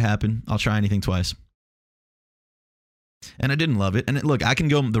right, let it happen. I'll try anything twice. And I didn't love it. And look, I can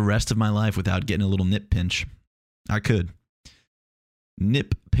go the rest of my life without getting a little nip pinch. I could.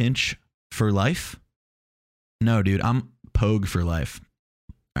 Nip pinch for life? No, dude, I'm Pogue for life.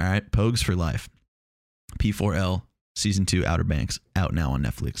 All right, Pogues for life. P4L season 2 Outer Banks out now on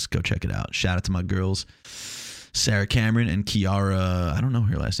Netflix. Go check it out. Shout out to my girls, Sarah Cameron and Kiara. I don't know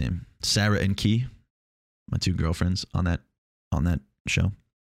her last name. Sarah and Key, my two girlfriends on that show.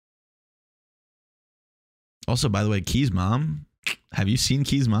 Also, by the way, Key's mom. Have you seen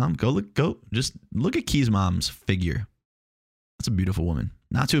Key's mom? Just look at Key's mom's figure. That's a beautiful woman.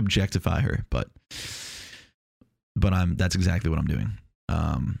 Not to objectify her, but that's exactly what I'm doing.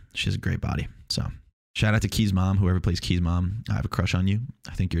 She has a great body. So shout out to Key's mom, whoever plays Key's mom. I have a crush on you.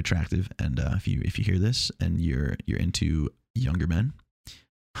 I think you're attractive. And if you hear this and you're into younger men,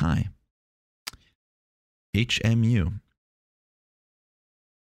 hi. HMU.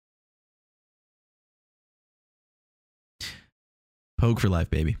 Pogue for life,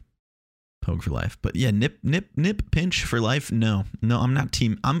 baby. Pogue for life. But yeah, nip pinch for life. No, I'm not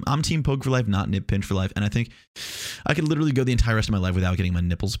team. I'm team Pogue for life, not nip pinch for life. And I think I could literally go the entire rest of my life without getting my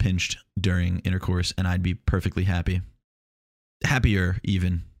nipples pinched during intercourse, and I'd be perfectly happy. Happier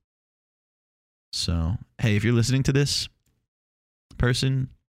even. So, hey, if you're listening to this, person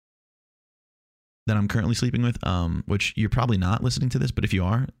that I'm currently sleeping with, which you're probably not listening to this, but if you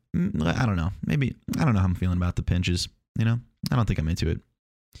are, I don't know. Maybe, I don't know how I'm feeling about the pinches, I don't think I'm into it.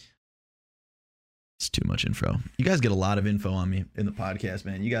 too much info. You guys get a lot of info on me in the podcast,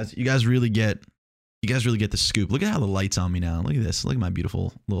 man. You guys really get the scoop. Look at how the light's on me now. Look at this. Look at my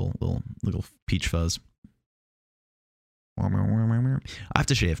beautiful little peach fuzz. I have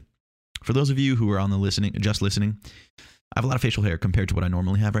to shave. For those of you who are on the just listening, I have a lot of facial hair compared to what I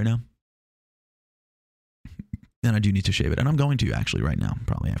normally have right now. And I do need to shave it. And I'm going to actually right now,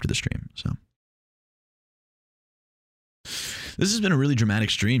 probably after the stream. So this has been a really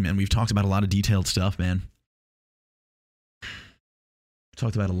dramatic stream, man. We've talked about a lot of detailed stuff, man.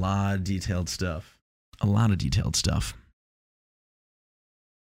 Talked about a lot of detailed stuff. A lot of detailed stuff.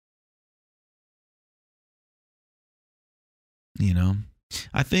 You know,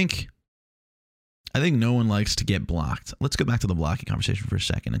 I think no one likes to get blocked. Let's go back to the blocking conversation for a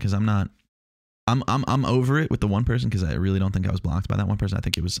second, because I'm over it with the one person, because I really don't think I was blocked by that one person. I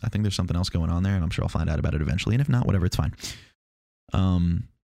think there's something else going on there, and I'm sure I'll find out about it eventually. And if not, whatever, it's fine.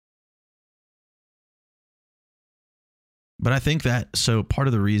 But I think that, so part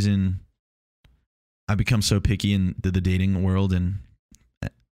of the reason I become so picky in the dating world and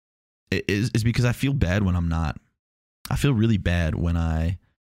is because I feel bad when I'm not. I feel really bad when I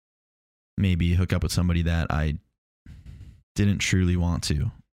maybe hook up with somebody that I didn't truly want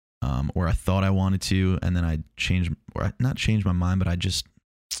to, or I thought I wanted to, and then I not changed my mind, but I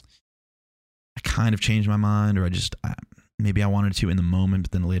kind of changed my mind, or maybe I wanted to in the moment,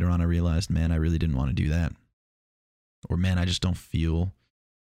 but then later on I realized, man, I really didn't want to do that. Or man, I just don't feel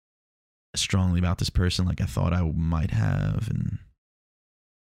strongly about this person like I thought I might have. And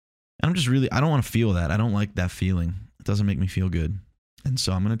I'm just I don't want to feel that. I don't like that feeling. It doesn't make me feel good. And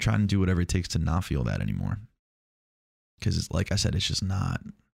so I'm going to try and do whatever it takes to not feel that anymore. Because it's like I said, it's just not,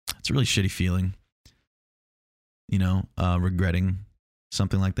 it's a really shitty feeling, you know, regretting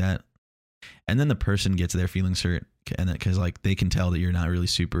something like that. And then the person gets their feelings hurt, and because like they can tell that you're not really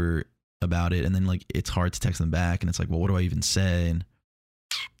super about it, and then like it's hard to text them back, and it's like, well, what do I even say? And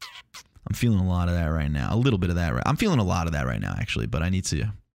I'm feeling a lot of that right now. A little bit of that. I'm feeling a lot of that right now, actually, but I need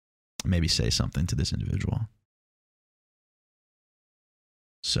to maybe say something to this individual.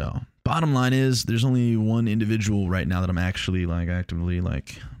 So bottom line is, there's only one individual right now that I'm actually like actively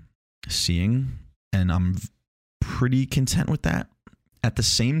like seeing, and I'm pretty content with that. At the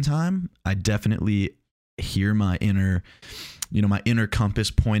same time, I definitely hear my inner compass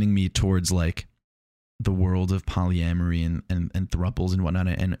pointing me towards like the world of polyamory and thruples and whatnot,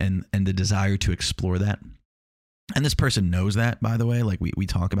 and the desire to explore that. And this person knows that, by the way, like we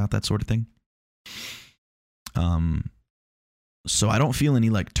talk about that sort of thing. So I don't feel any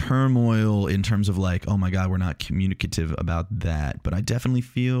like turmoil in terms of like, oh my God, we're not communicative about that. But I definitely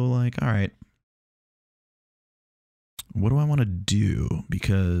feel like, all right, what do I want to do?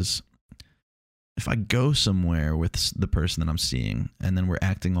 Because if I go somewhere with the person that I'm seeing, and then we're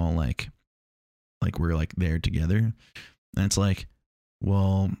acting all like we're like there together, and it's like,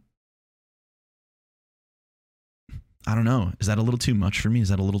 well, I don't know. Is that a little too much for me? Is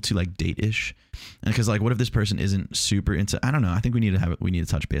that a little too like date-ish? And because like, what if this person isn't super into? I don't know. I think we need to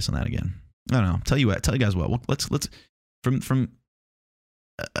touch base on that again. I don't know. Tell you guys what. Well, let's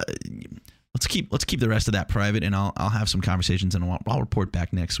keep the rest of that private, and I'll have some conversations, and I'll report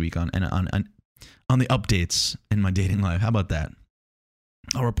back next week on the updates in my dating life. How about that?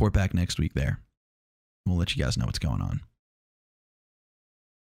 I'll report back next week there. We'll let you guys know what's going on.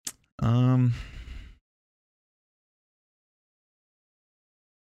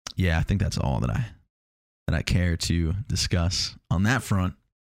 Yeah, I think that's all that I care to discuss on that front.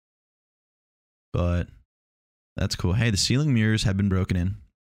 But that's cool. Hey, the ceiling mirrors have been broken in,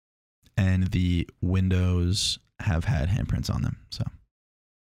 and the windows have had handprints on them. So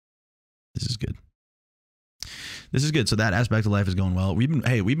this is good. This is good. So that aspect of life is going well. We've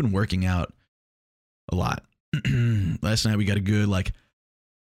been working out a lot. Last night we got a good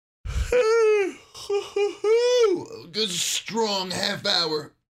good strong half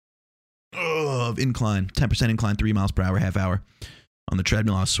hour of incline, 10% incline, 3 miles per hour, half hour on the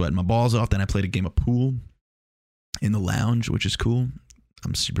treadmill. I was sweating my balls off. Then I played a game of pool in the lounge, which is cool.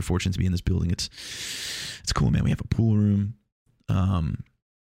 I'm super fortunate to be in this building. It's cool, man. We have a pool room.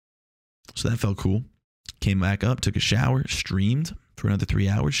 So that felt cool. Came back up, took a shower, streamed for another 3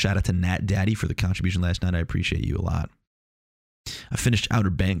 hours. Shout out to Nat Daddy for the contribution last night. I appreciate you a lot. I finished Outer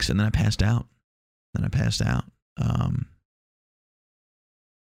Banks, and then I passed out.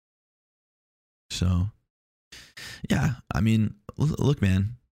 So, yeah, I mean, look,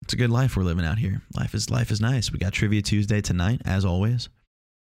 man, it's a good life we're living out here. Life is nice. We got Trivia Tuesday tonight, as always.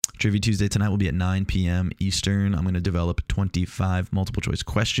 Trivia Tuesday tonight will be at 9 p.m. Eastern. I'm going to develop 25 multiple choice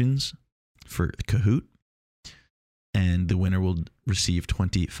questions for Kahoot. and the winner will receive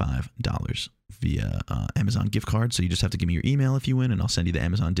 $25 via Amazon gift card. So you just have to give me your email if you win, and I'll send you the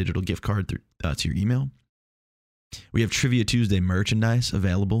Amazon digital gift card through, to your email. We have Trivia Tuesday merchandise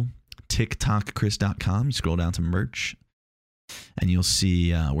available. TikTokChris.com. You scroll down to merch, and you'll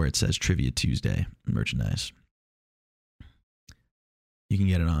see where it says Trivia Tuesday merchandise. You can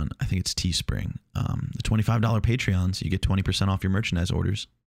get it on, I think it's Teespring. The $25 Patreons, you get 20% off your merchandise orders.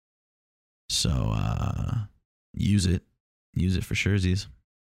 So use it. Use it for surezies.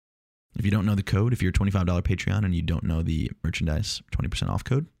 If you don't know the code, if you're a $25 Patreon and you don't know the merchandise 20% off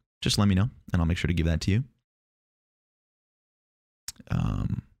code, just let me know, and I'll make sure to give that to you.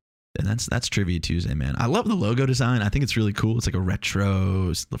 And that's Trivia Tuesday, man. I love the logo design. I think it's really cool. It's like a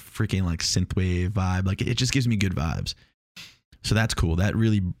retro, freaking like synthwave vibe. Like it just gives me good vibes. So that's cool. That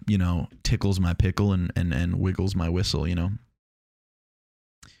really, tickles my pickle and wiggles my whistle,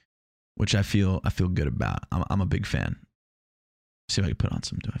 which I feel good about. I'm a big fan. See if I can put on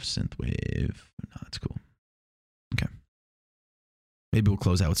some. Do I have synthwave? No, that's cool. Okay. Maybe we'll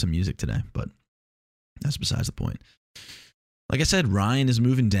close out with some music today, but that's besides the point. Like I said, Ryan is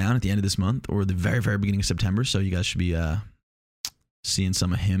moving down at the end of this month or the very, very beginning of September. So you guys should be seeing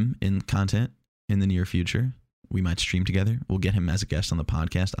some of him in content in the near future. We might stream together. We'll get him as a guest on the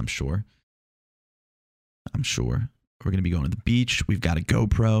podcast, I'm sure. We're going to be going to the beach. We've got a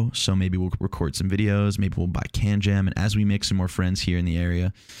GoPro, so maybe we'll record some videos. Maybe we'll buy CanJam. And as we make some more friends here in the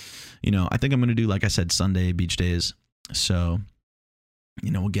area, I think I'm going to do, like I said, Sunday beach days. So,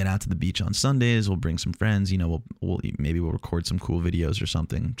 we'll get out to the beach on Sundays. We'll bring some friends. Maybe we'll record some cool videos or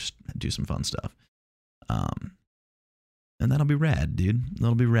something. Just do some fun stuff. And that'll be rad, dude.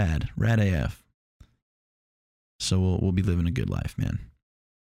 That'll be rad. Rad AF. So we'll be living a good life, man.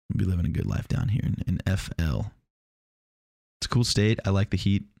 We'll be living a good life down here in FL. It's a cool state. I like the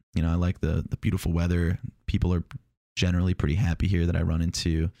heat. I like the beautiful weather. People are generally pretty happy here that I run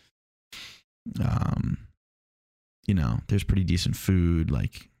into. There's pretty decent food.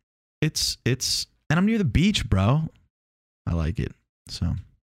 Like it's, and I'm near the beach, bro. I like it. So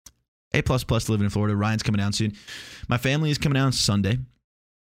A++ to living in Florida. Ryan's coming down soon. My family is coming down Sunday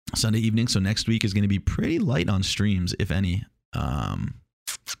evening. So next week is going to be pretty light on streams, if any.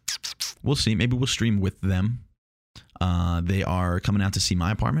 We'll see. Maybe we'll stream with them. They are coming out to see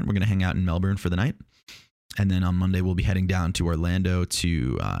my apartment. We're going to hang out in Melbourne for the night. And then on Monday, we'll be heading down to Orlando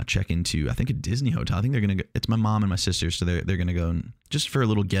to check into, I think, a Disney hotel. I think they're going to go. It's my mom and my sister, so they're going to go just for a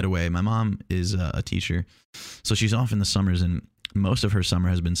little getaway. My mom is a teacher, so she's off in the summers, and most of her summer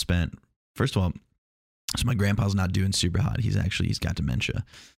has been spent. First of all, so my grandpa's not doing super hot. He's got dementia,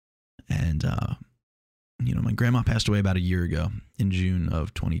 and my grandma passed away about a year ago in June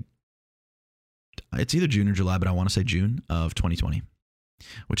of 20. It's either June or July, but I want to say June of 2020.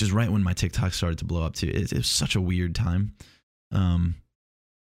 Which is right when my TikTok started to blow up too. It was such a weird time. And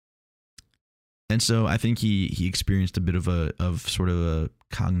so I think he experienced a bit of sort of a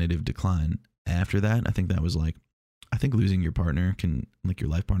cognitive decline after that. I think that was I think losing your partner your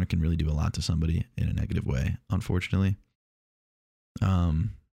life partner can really do a lot to somebody in a negative way, unfortunately. And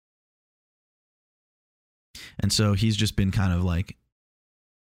so he's just been kind of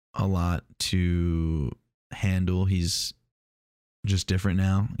a lot to handle. He's just different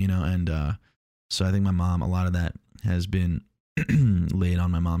now, and so I think my mom, a lot of that has been laid on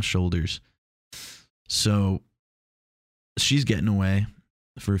my mom's shoulders. So she's getting away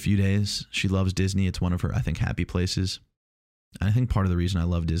for a few days. She loves Disney. It's one of her, I think, happy places. And I think part of the reason I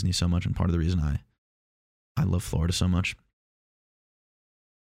love Disney so much and part of the reason I love Florida so much.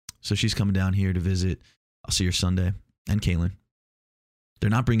 So she's coming down here to visit. I'll see her Sunday, and Kaylin. They're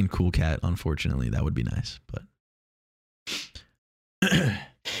not bringing Cool Cat, unfortunately. That would be nice, but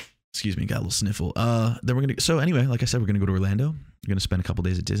excuse me, got a little sniffle. Then so anyway, like I said, we're gonna go to Orlando. We're gonna spend a couple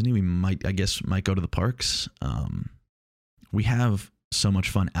days at Disney. We might go to the parks. We have so much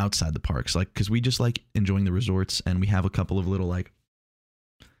fun outside the parks, because we just like enjoying the resorts, and we have a couple of little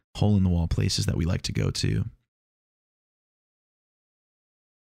hole in the wall places that we like to go to.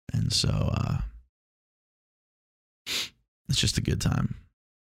 And so it's just a good time.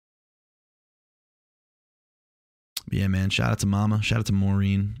 But yeah, man, shout out to Mama. Shout out to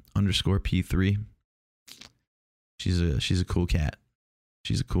Maureen _P3. She's a cool cat.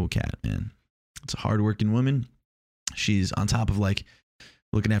 She's a cool cat, man. It's a hardworking woman. She's on top of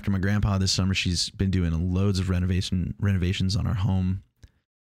looking after my grandpa this summer. She's been doing loads of renovations on our home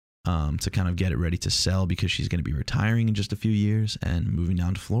to kind of get it ready to sell, because she's going to be retiring in just a few years and moving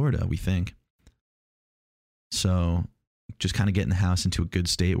down to Florida, we think. So just kind of getting the house into a good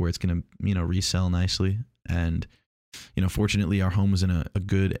state where it's going to, resell nicely. And, fortunately our home was in a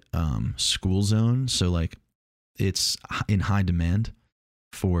good school zone. So it's in high demand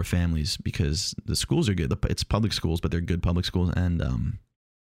for families because the schools are good. It's public schools, but they're good public schools. And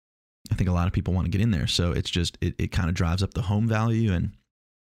I think a lot of people want to get in there. So it's just, it kind of drives up the home value. And,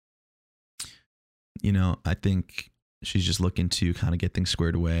 you know, I think she's just looking to kind of get things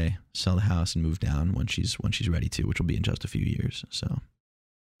squared away, sell the house and move down when she's ready to, which will be in just a few years. So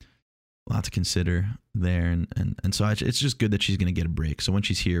a lot to consider there. And so it's just good that she's going to get a break. So when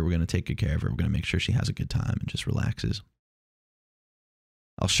she's here, we're going to take good care of her. We're going to make sure she has a good time and just relaxes.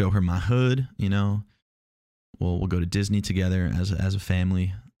 I'll show her my hood, you know, we'll go to Disney together as a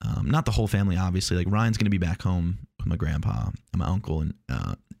family. Not the whole family, obviously. Like Ryan's going to be back home with my grandpa and my uncle and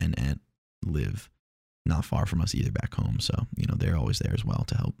aunt live not far from us either back home. So, you know, they're always there as well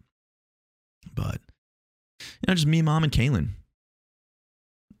to help. But, you know, just me, mom, and Kaylin,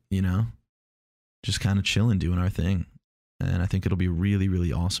 you know, just kind of chilling, doing our thing. And I think it'll be a really,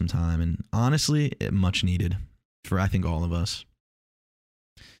 really awesome time. And honestly, much needed for, I think, all of us.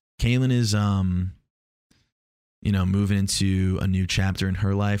 Kaylin is, you know, moving into a new chapter in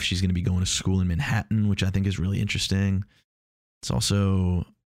her life. She's going to be going to school in Manhattan, which I think is really interesting. It's also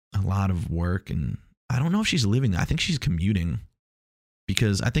a lot of work, and I don't know if she's living there. I think she's commuting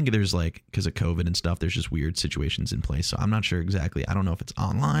because I think there's like, because of COVID and stuff, there's just weird situations in place. So I'm not sure exactly. I don't know if it's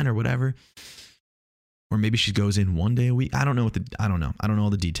online or whatever, or maybe she goes in one day a week. I don't know I don't know all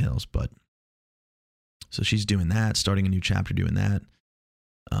the details, but so she's doing that, starting a new chapter, doing that.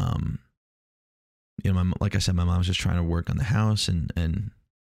 You know, like I said, my mom's just trying to work on the house and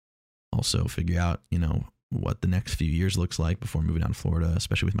also figure out, you know, what the next few years looks like before moving down to Florida,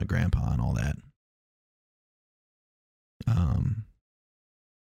 especially with my grandpa and all that.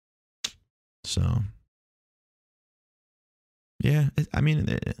 So yeah,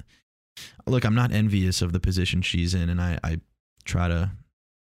 look, I'm not envious of the position she's in, and I try to,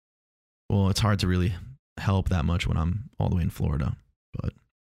 well, it's hard to really help that much when I'm all the way in Florida, but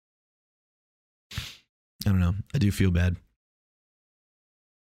I don't know. I do feel bad.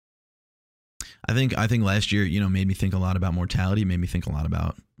 I think last year, you know, made me think a lot about mortality, made me think a lot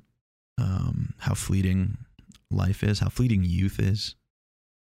about how fleeting life is, how fleeting youth is,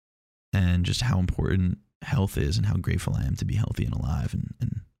 and just how important health is and how grateful I am to be healthy and alive.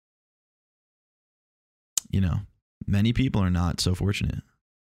 And you know, many people are not so fortunate.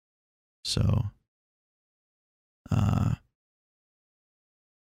 So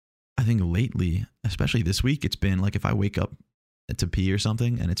I think lately, especially this week, it's been like if I wake up to pee or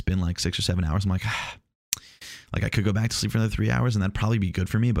something and it's been like 6 or 7 hours, I'm like, like I could go back to sleep for another 3 hours and that'd probably be good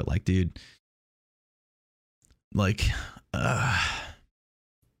for me. But like, dude, like, I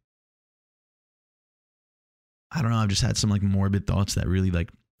don't know. I've just had some like morbid thoughts that really like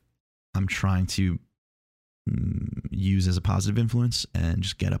I'm trying to use as a positive influence and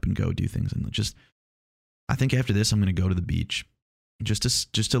just get up and go do things. And just, I think after this, I'm going to go to the beach just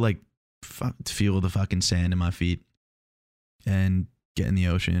to like feel the fucking sand in my feet and get in the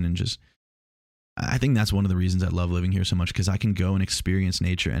ocean. And just, I think that's one of the reasons I love living here so much, because I can go and experience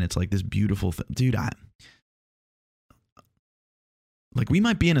nature and it's like this beautiful dude. Like we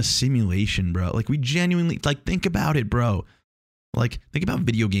might be in a simulation, bro. Like we genuinely, like, think about it, bro. Like think about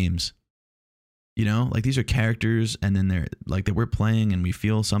video games, you know, like these are characters and then they're like that we're playing and we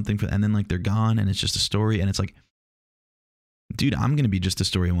feel something for, and then like they're gone and it's just a story. And it's like, dude, I'm going to be just a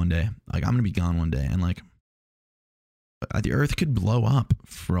story one day. Like I'm going to be gone one day. And like the earth could blow up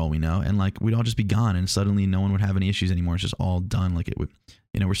for all we know. And like, we'd all just be gone and suddenly no one would have any issues anymore. It's just all done. Like it would,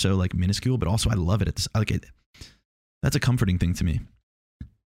 you know, we're so like minuscule, but also I love it. It's like, that's a comforting thing to me.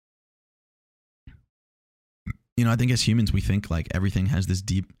 You know, I think as humans, we think like everything has this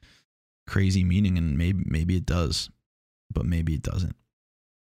deep, crazy meaning, and maybe it does, but maybe it doesn't.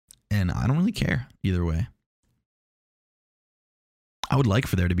 And I don't really care either way. I would like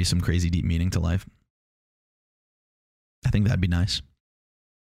for there to be some crazy deep meaning to life. I think that'd be nice.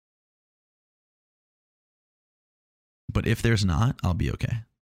 But if there's not, I'll be okay.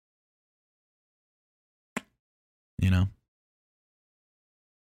 You know?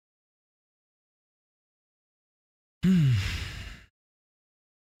 I'm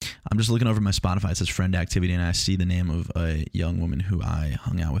just looking over my Spotify. It says friend activity, and I see the name of a young woman who I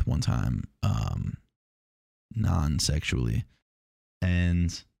hung out with one time, non-sexually,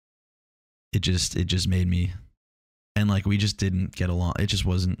 and it just made me, and like we just didn't get along. It just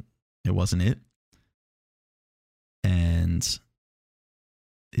wasn't it, and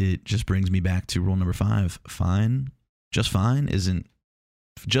it just brings me back to rule number 5. Just fine doesn't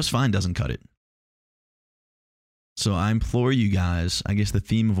cut it. So I implore you guys, I guess the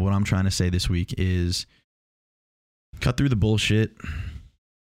theme of what I'm trying to say this week is cut through the bullshit.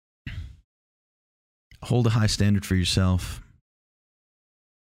 hold a high standard for yourself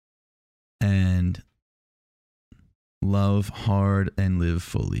and love hard and live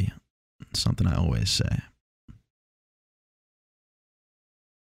fully. Something I always say.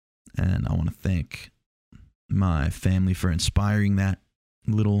 And I want to thank my family for inspiring that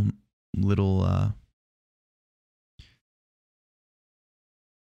little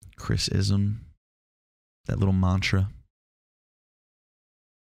Chris-ism, that little mantra.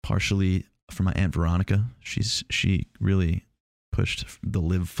 Partially for my Aunt Veronica. She really pushed the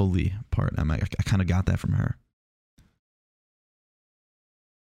live fully part. I kind of got that from her.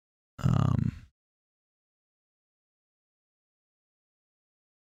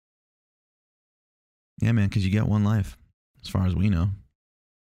 Yeah, man, because you get one life, as far as we know.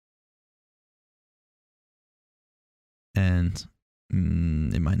 And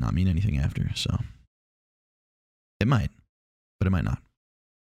it might not mean anything after, so. It might, but it might not.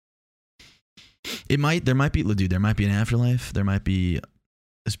 There might be an afterlife. There might be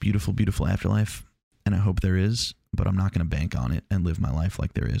this beautiful, beautiful afterlife, and I hope there is, but I'm not going to bank on it and live my life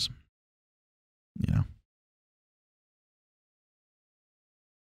like there is. You know?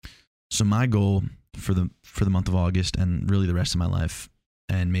 So my goal for the month of August and really the rest of my life,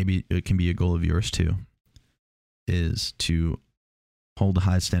 and maybe it can be a goal of yours too, is to hold a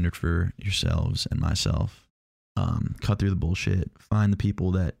high standard for yourselves and myself. Cut through the bullshit. Find the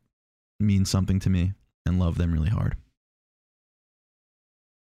people that mean something to me and love them really hard.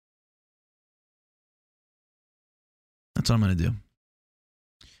 That's what I'm going to do.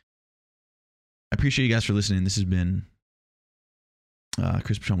 I appreciate you guys for listening. This has been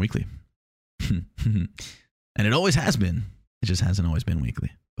Chris Patron Weekly. And it always has been. It just hasn't always been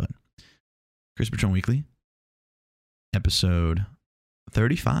weekly. But Chris Patron Weekly, episode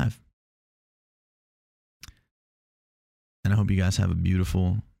 35. And I hope you guys have a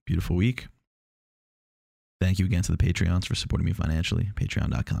beautiful, beautiful week. Thank you again to the Patreons for supporting me financially.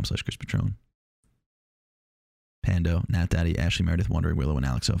 Patreon.com/Chris Patron. Pando, Nat Daddy, Ashley Meredith, Wondering Willow, and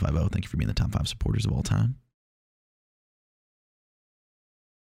Alex 050. Thank you for being the top 5 supporters of all time.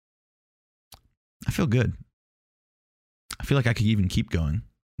 I feel good. I feel like I could even keep going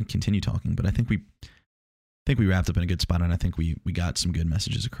and continue talking, but I think we wrapped up in a good spot, and I think we got some good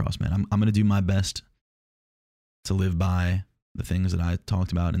messages across, man. I'm going to do my best to live by the things that I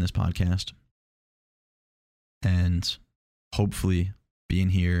talked about in this podcast, and hopefully being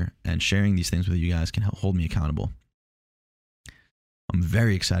here and sharing these things with you guys can help hold me accountable. I'm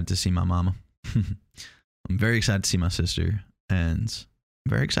very excited to see my mama. I'm very excited to see my sister, and I'm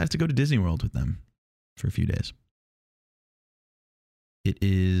very excited to go to Disney World with them for a few days. It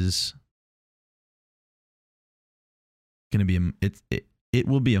is going to be it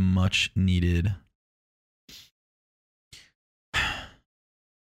will be a much needed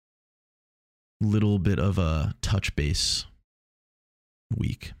little bit of a touch base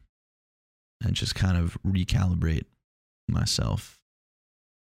week and just kind of recalibrate myself.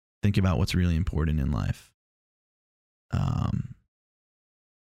 Think about what's really important in life.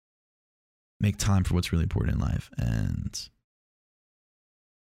 Make time for what's really important in life. And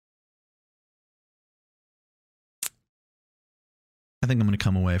I think I'm going to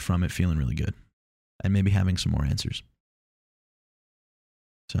come away from it feeling really good and maybe having some more answers.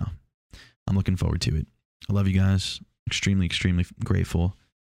 So I'm looking forward to it. I love you guys. Extremely, extremely grateful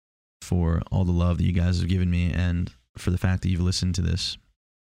for all the love that you guys have given me and for the fact that you've listened to this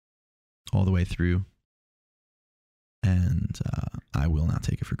all the way through. And I will not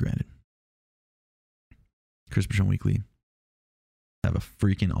take it for granted. Chris Patron Weekly. Have a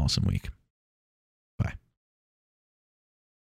freaking awesome week.